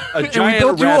down. A giant and we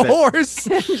built rabbit. You a horse.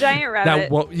 Giant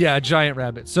rabbit. A giant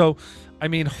rabbit. So, I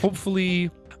mean,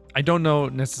 hopefully, I don't know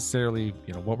necessarily,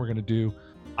 what we're going to do.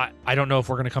 I don't know if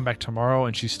we're going to come back tomorrow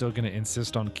and she's still going to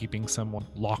insist on keeping someone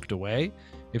locked away.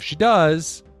 If she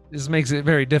does, this makes it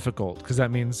very difficult because that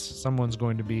means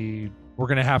we're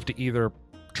going to have to either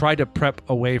try to prep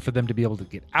a way for them to be able to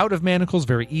get out of manacles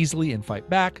very easily and fight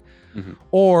back,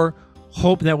 or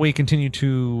hope that we continue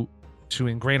to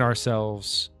ingrain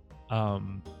ourselves to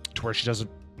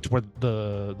where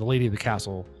the lady of the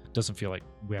castle doesn't feel like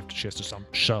she has to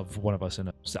shove one of us in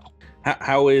a cell.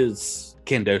 How is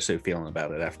Candoso feeling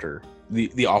about it after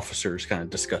the officers kind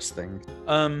of discuss things?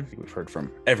 We've heard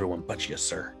from everyone but you,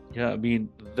 sir. Yeah, I mean,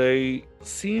 they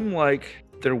seem like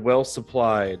they're well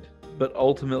supplied, but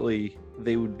ultimately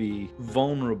they would be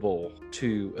vulnerable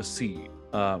to a siege,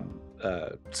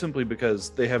 simply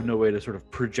because they have no way to sort of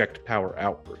project power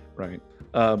outward, right?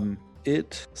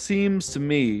 It seems to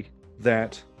me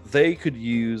that they could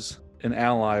use an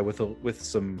ally with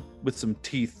some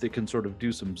teeth that can sort of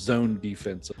do some zone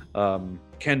defense.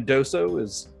 Candoso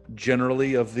is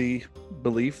generally of the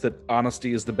belief that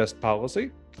honesty is the best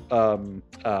policy. Hanto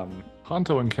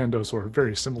and Candoso are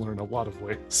very similar in a lot of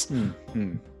ways.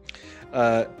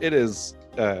 It is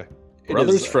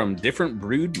brothers from different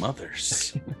brood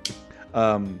mothers.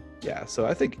 Yeah, so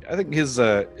I think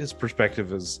his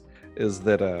perspective is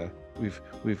that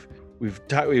we've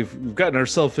gotten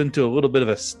ourselves into a little bit of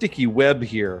a sticky web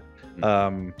here,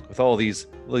 with all these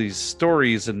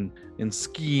stories and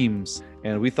schemes,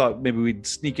 and we thought maybe we'd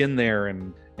sneak in there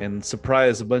and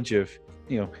surprise a bunch of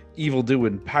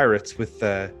evil-doing pirates with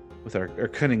our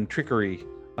cunning trickery.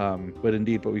 But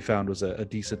indeed, what we found was a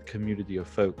decent community of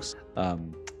folks,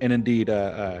 and indeed,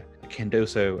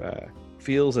 Candoso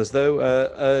feels as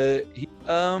though he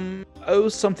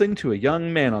owes something to a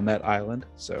young man on that island.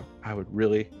 So I would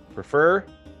really prefer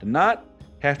to not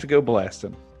have to go blast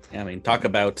him. I mean, talk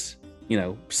about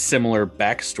similar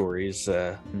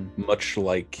backstories. Much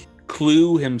like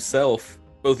Clue himself,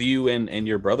 both you and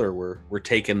your brother were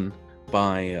taken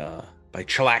by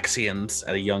Chalaxians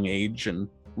at a young age and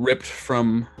ripped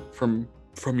from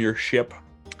your ship.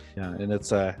 Yeah, and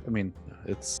it's I don't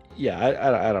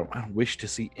wish to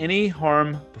see any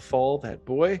harm befall that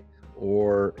boy,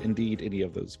 or indeed any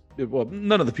of those. Well,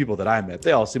 none of the people that I met.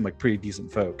 They all seem like pretty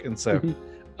decent folk, and so,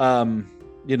 I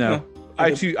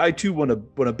too want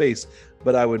a base,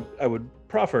 but I would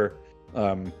proffer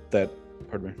that,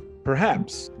 pardon me,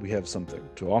 perhaps we have something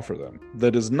to offer them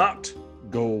that is not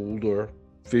gold or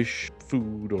fish,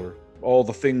 food, or all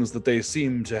the things that they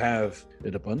seem to have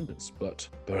in abundance, but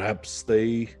perhaps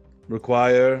they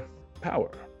require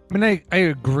power. I mean, I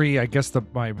agree. I guess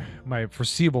my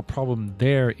foreseeable problem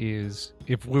there is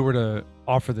if we were to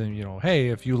offer them, hey,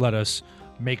 if you let us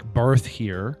make birth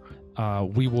here,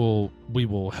 we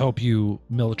will help you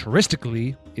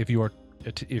militaristically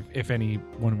if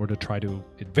anyone were to try to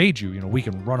invade you. We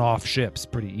can run off ships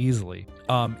pretty easily.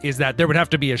 Is that there would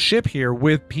have to be a ship here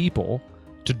with people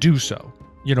to do so.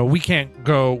 We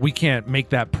can't make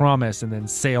that promise and then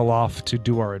sail off to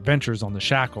do our adventures on the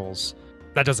shackles.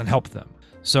 That doesn't help them.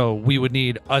 So we would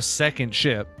need a second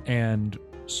ship, and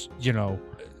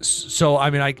so I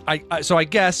mean, I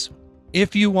guess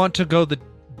if you want to go the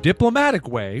diplomatic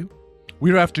way,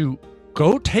 we'd have to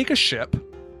go take a ship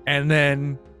and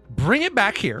then bring it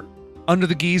back here under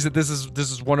the guise that this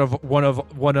is one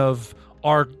of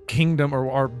our kingdom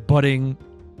or our budding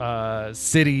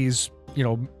cities,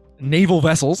 naval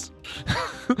vessels,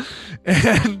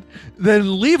 and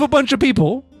then leave a bunch of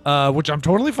people, which I'm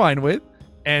totally fine with,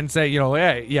 and say,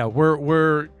 hey, yeah,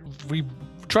 we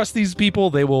trust these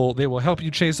people. They will help you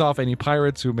chase off any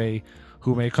pirates who may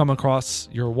come across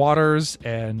your waters,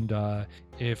 and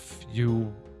if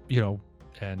you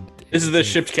and this is the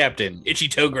ship's captain, Itchy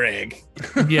Toe Greg.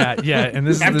 Yeah, and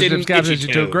this is the ship's captain,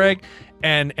 Itchy Toe Greg,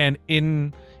 and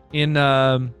in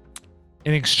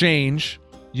exchange,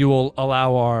 you will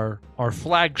allow our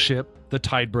flagship, the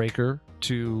Tidebreaker,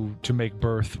 to make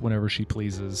birth whenever she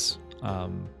pleases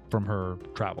from her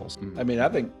travels. I mean, I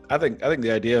think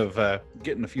the idea of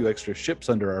getting a few extra ships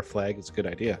under our flag is a good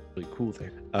idea. Really cool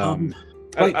there.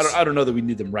 I don't know that we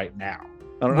need them right now.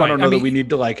 I don't know that we need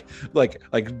to like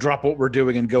drop what we're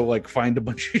doing and go find a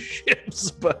bunch of ships.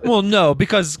 But well, no,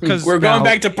 because we're going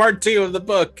back to part 2 of the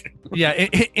book. Yeah,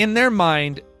 in their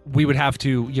mind, we would have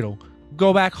to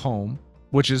go back home,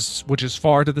 which is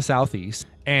far to the southeast,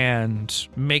 and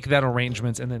make that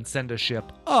arrangements, and then send a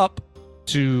ship up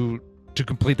to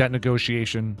complete that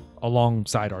negotiation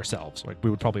alongside ourselves. We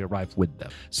would probably arrive with them.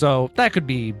 So that could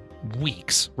be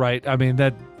weeks, right? I mean,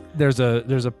 that there's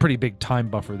a pretty big time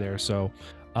buffer there. So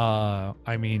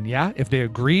I mean, yeah, if they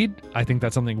agreed, I think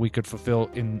that's something we could fulfill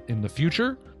in the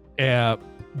future.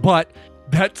 But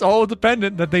that's all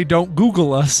dependent that they don't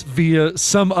Google us via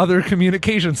some other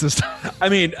communication system. I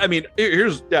mean, that's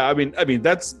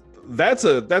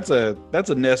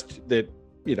a nest that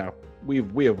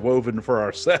we have woven for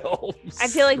ourselves. I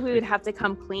feel like we would have to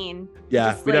come clean.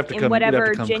 Yeah, just, we'd have to come in whatever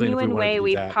we'd have to come genuine way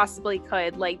we that. possibly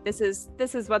could. This is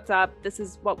what's up. This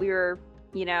is what we were,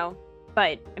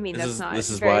 But I mean, this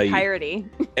is very piratey.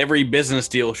 Every business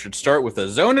deal should start with a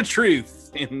zone of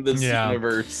truth in this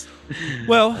universe.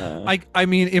 Well, I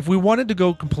mean, if we wanted to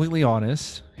go completely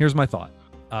honest, here's my thought.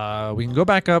 We can go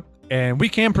back up and we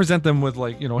can present them with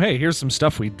hey, here's some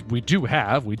stuff we do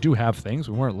have. We do have things.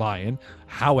 We weren't lying.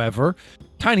 However,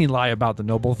 tiny lie about the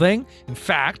noble thing. In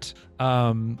fact,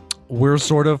 we're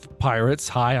sort of pirates.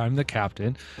 Hi, I'm the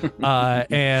captain.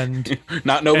 And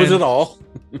not nobles at all.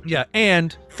 Yeah,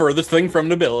 and furthest thing from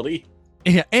nobility.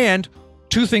 Yeah, and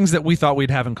 2 things that we thought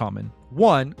we'd have in common.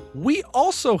 1, we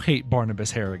also hate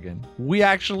Barnabas Harrigan. We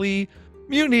actually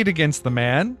mutinied against the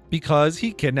man because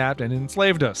he kidnapped and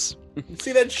enslaved us.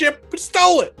 See that ship? We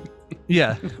stole it.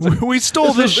 Yeah, we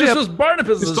stole this ship. This was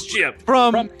Barnabas's ship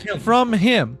from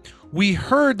him. We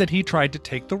heard that he tried to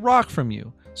take the rock from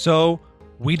you. So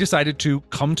we decided to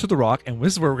come to the rock, and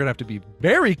this is where we're going to have to be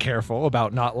very careful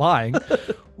about not lying.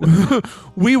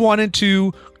 We wanted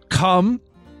to come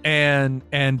and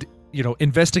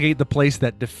investigate the place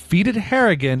that defeated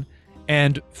Harrigan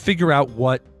and figure out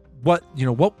what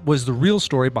was the real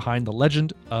story behind the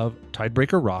legend of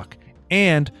Tidebreaker Rock,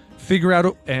 and figure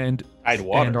out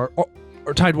Tidewater and our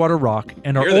Tidewater Rock,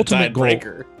 and our You're ultimate goal.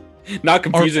 Not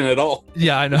confusing at all.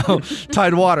 Yeah, I know.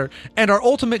 Tidewater. And our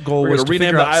ultimate goal was to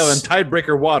rename the island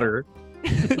Tidebreaker Water.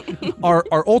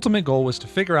 Our ultimate goal was to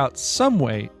figure out some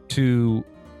way to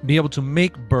be able to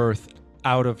make birth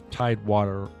out of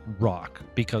Tidewater Rock,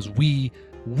 because we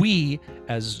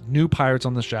as new pirates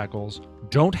on the shackles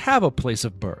don't have a place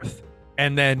of birth.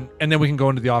 And then we can go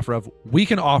into the offer of, we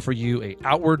can offer you a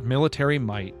outward military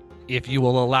might if you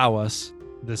will allow us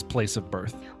this place of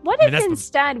birth. What if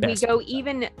instead we go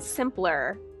even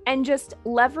simpler and just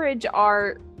leverage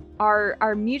our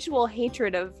mutual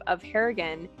hatred of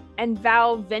Harrigan and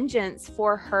vow vengeance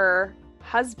for her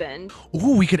husband.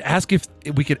 Ooh, we could ask if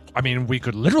we could. I mean, we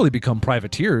could literally become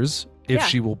privateers if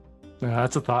she will. Yeah,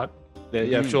 that's a thought.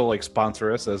 Yeah, if she'll like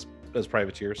sponsor us as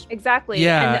privateers. Exactly.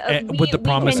 Yeah, and, with the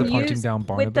promise can of hunting use- down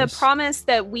Barnabas. With the promise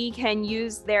that we can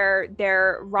use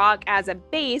their rock as a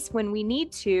base when we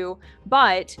need to,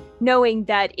 but knowing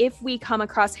that if we come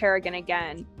across Harrigan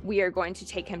again, we are going to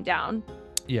take him down.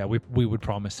 Yeah, we would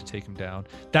promise to take him down.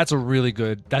 That's a really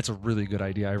good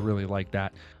idea. I really like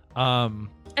that.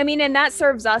 I mean, and that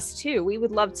serves us too. We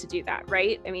would love to do that,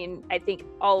 right? I mean, I think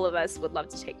all of us would love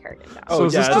to take Harrigan down. So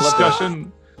is yeah, this I love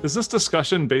discussion? Is this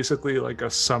discussion basically like a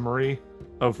summary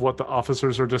of what the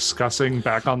officers are discussing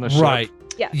back on the ship? Right.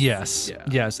 Yes. Yes. Yeah.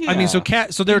 Yes. Yeah. I mean, so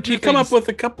there are two You come things. up with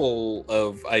a couple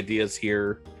of ideas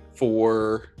here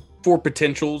for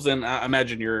potentials, and I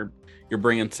imagine you're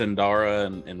bringing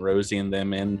Sandara and Rosie and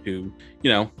them in, who,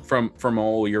 you know, from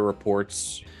all your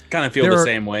reports, kind of feel There the are-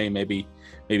 same way. Maybe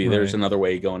there's Right. another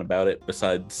way going about it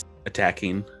besides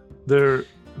attacking. There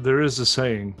is a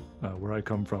saying where I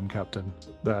come from, Captain,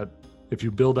 that if you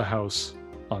build a house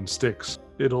on sticks,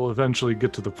 it'll eventually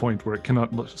get to the point where it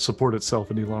cannot support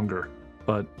itself any longer.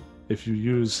 But if you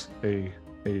use the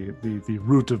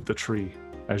root of the tree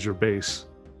as your base,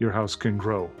 your house can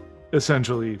grow.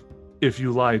 Essentially, if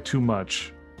you lie too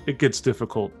much, it gets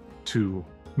difficult to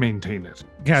maintain it.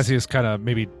 Cassius kind of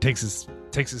maybe takes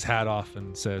his hat off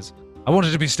and says, "I want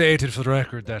it to be stated for the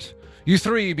record that you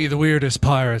three be the weirdest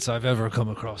pirates I've ever come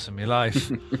across in my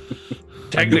life."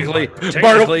 Technically,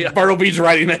 Bartleby's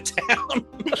writing that down.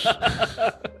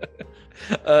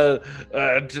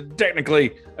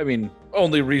 technically, I mean,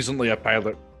 only recently a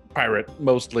pirate,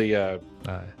 mostly a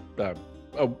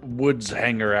woods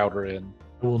hanger outer in.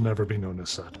 It will never be known as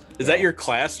such. Is that your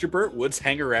class, Jabert? Woods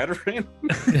hanger Radaran?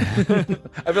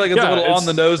 I feel like it's Yeah, a little on it's-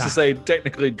 the nose to say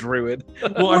technically druid.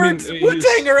 Well, I mean, Woods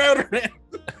hanger Radaran.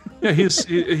 yeah, he's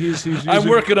using, I'm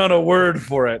working on a word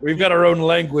for it. We've got our own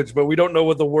language, but we don't know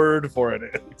what the word for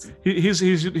it is.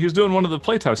 He's doing one of the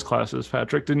playtest classes,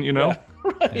 Patrick. Didn't you know?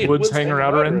 Right, Woods hanger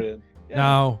outer in?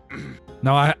 Yeah.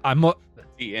 Now I'm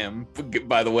DM,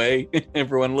 by the way,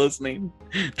 everyone listening,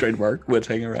 trademark Woods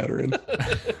hanger Radaran.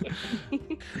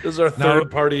 This is our Now-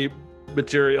 third-party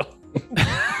material. We're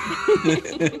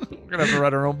gonna have to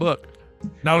write our own book.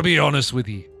 Now, to be honest with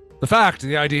you,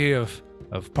 the idea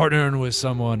of partnering with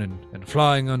someone and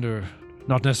flying under,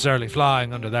 not necessarily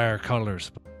flying under their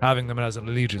colors, but having them as an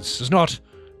allegiance, does not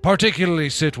particularly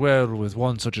sit well with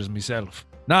one such as myself.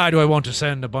 Neither do I want to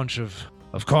send a bunch of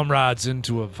comrades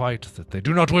into a fight that they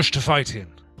do not wish to fight in.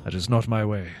 That is not my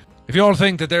way. If you all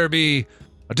think that there be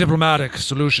a diplomatic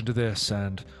solution to this,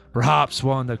 and perhaps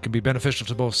one that can be beneficial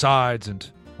to both sides, and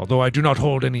although I do not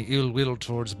hold any ill will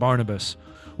towards Barnabas,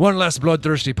 one less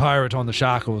bloodthirsty pirate on the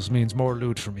shackles means more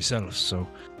loot for myself, so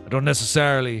I don't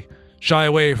necessarily shy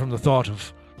away from the thought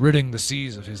of ridding the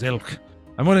seas of his ilk.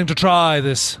 I'm willing to try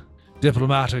this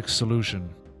diplomatic solution,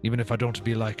 even if I don't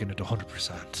be liking it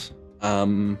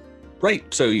 100%.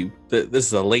 Right. So this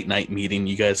is a late night meeting.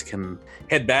 You guys can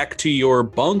head back to your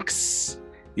bunks,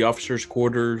 the officers'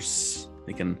 quarters.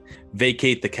 They can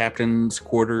vacate the captain's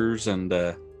quarters and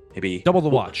maybe Double the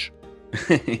watch.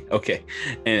 Okay,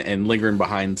 and lingering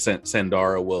behind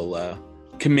Sandara will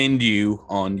commend you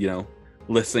on, you know,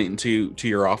 listening to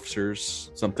your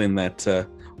officers, something that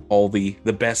all the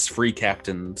best free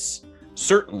captains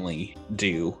certainly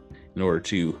do in order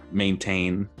to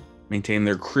maintain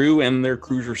their crew and their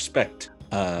crew's respect.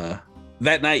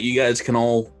 That night, you guys can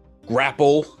all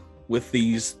grapple with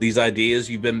these ideas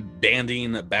you've been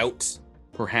bandying about.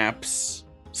 Perhaps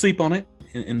sleep on it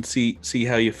and see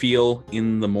how you feel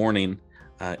in the morning.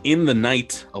 In the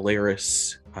night,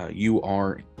 Alaris, you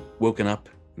are woken up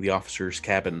in the officer's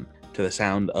cabin to the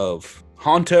sound of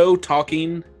Honto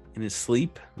talking in his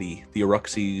sleep. The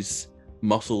Uruxi's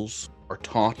muscles are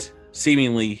taut,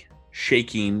 seemingly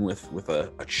shaking with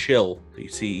a chill. You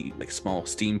see like small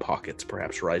steam pockets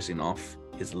perhaps rising off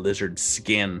his lizard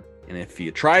skin. And if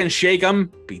you try and shake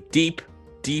him, be deep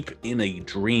in a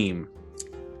dream.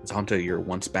 Zonta, you're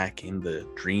once back in the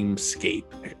dreamscape.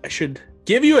 I should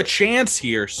give you a chance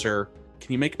here, sir.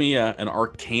 Can you make me an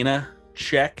Arcana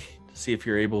check to see if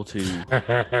you're able to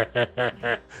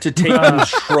take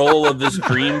control of this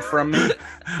dream from me?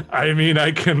 I mean,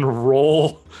 I can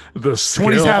roll the skill.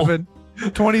 20s happen.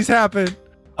 20s happen.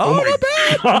 Oh, my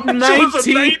God.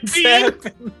 19 19?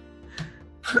 happened.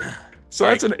 So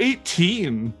All that's an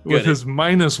 18 with Good. his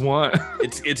 -1.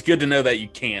 It's good to know that you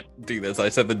can't do this. I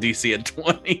set the DC at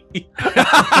 20.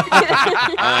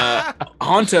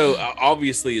 Honto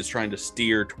obviously is trying to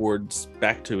steer towards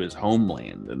back to his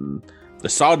homeland and the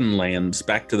Sodden lands,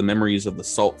 back to the memories of the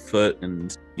Saltfoot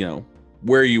and, you know,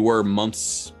 where you were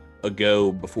months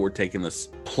ago before taking this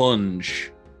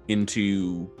plunge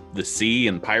into the sea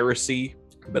and piracy.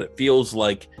 But it feels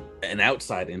like an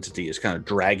outside entity is kind of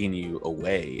dragging you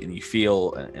away, and you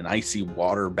feel an icy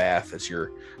water bath as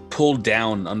you're pulled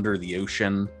down under the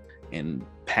ocean, and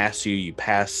past you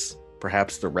pass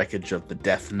perhaps the wreckage of the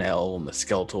Death Knell and the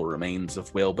skeletal remains of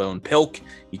Whalebone Pilk.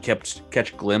 You catch a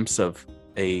glimpse of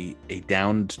a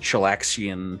downed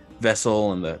Chilaxian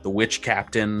vessel and the witch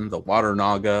captain, the Water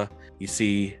Naga. You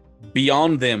see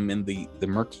beyond them in the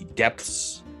murky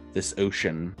depths, this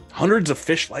ocean, hundreds of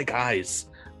fish-like eyes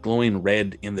glowing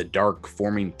red in the dark,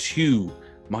 forming two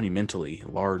monumentally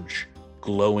large,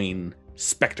 glowing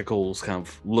spectacles kind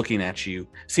of looking at you,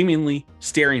 seemingly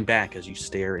staring back as you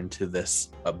stare into this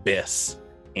abyss.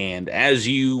 And as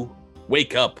you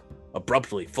wake up,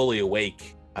 abruptly, fully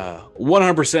awake,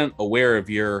 100% aware of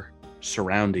your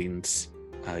surroundings,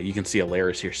 you can see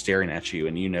Alaris here staring at you,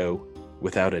 and you know,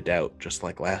 without a doubt, just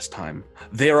like last time,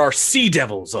 there are sea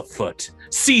devils afoot.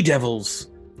 Sea devils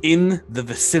in the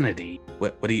vicinity.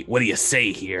 What do you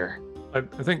say here? I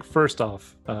think first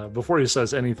off, before he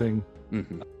says anything,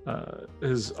 Mm-hmm.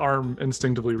 his arm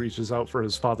instinctively reaches out for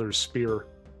his father's spear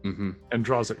Mm-hmm. and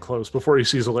draws it close before he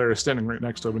sees Alaris standing right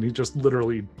next to him, and he just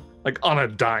literally, like on a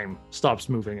dime, stops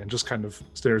moving and just kind of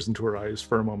stares into her eyes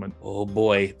for a moment. Oh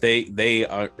boy, they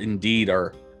are indeed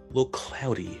a little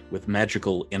cloudy with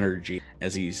magical energy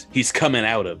as he's coming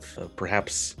out of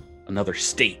perhaps another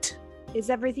state. Is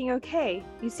everything okay?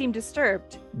 You seem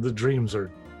disturbed. The dreams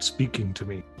are speaking to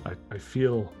me. I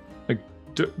feel like,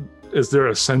 is there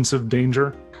a sense of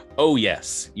danger? Oh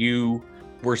yes, you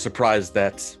were surprised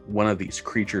that one of these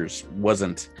creatures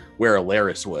wasn't where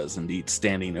Alaris was, indeed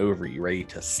standing over you, ready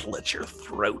to slit your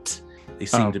throat. They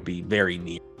seem to be very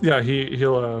near. Yeah,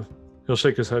 he'll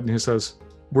shake his head and he says,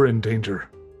 "We're in danger.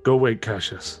 Go wake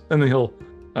Cassius." And then he'll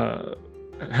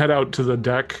head out to the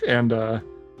deck and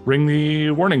ring the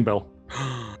warning bell.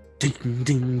 Ding,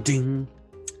 ding, ding.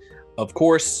 Of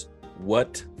course,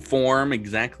 what form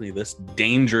exactly this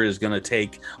danger is going to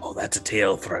take, oh, that's a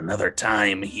tale for another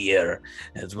time here,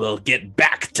 as we'll get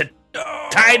back to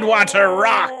Tidewater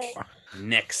Rock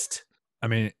next. I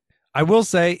mean, I will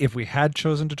say, if we had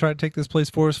chosen to try to take this place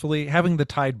forcefully, having the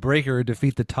Tidebreaker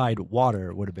defeat the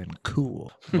Tidewater would have been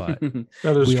cool. But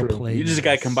That is we'll true. play You just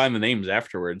got to this. combine the names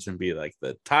afterwards and be like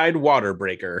the Tidewater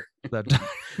Breaker. That-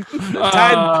 The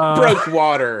tide broke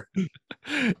water.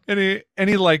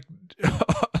 any like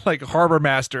like harbor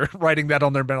master writing that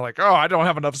on their banner, like, oh, I don't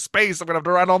have enough space, I'm gonna have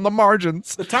to write on the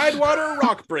margins. The Tidewater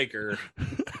Rock Breaker.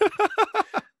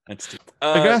 That's too.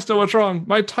 Agasta, what's wrong?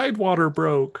 My Tidewater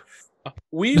broke.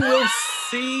 We will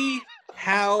see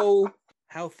how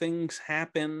things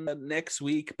happen next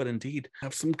week, but indeed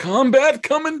have some combat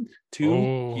coming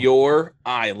to your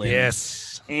island.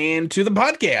 Yes. And to the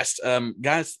podcast.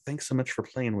 Guys, thanks so much for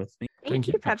playing with me. Thank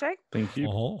you, Patrick. Thank you.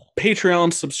 Oh.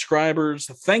 Patreon subscribers,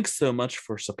 thanks so much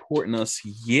for supporting us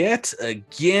yet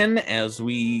again as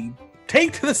we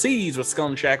take to the seas with Skull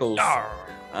and Shackles.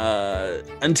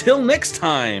 Until next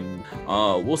time,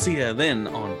 we'll see you then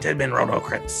on Dead Men Roto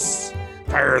Crits.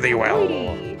 Fare thee well.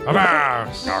 Alrighty.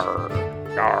 Avast! Yarr,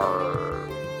 yarr,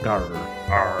 yarr,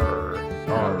 yarr,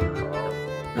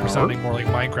 yarr. We're sounding more like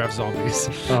Minecraft zombies.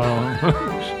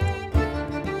 Oh.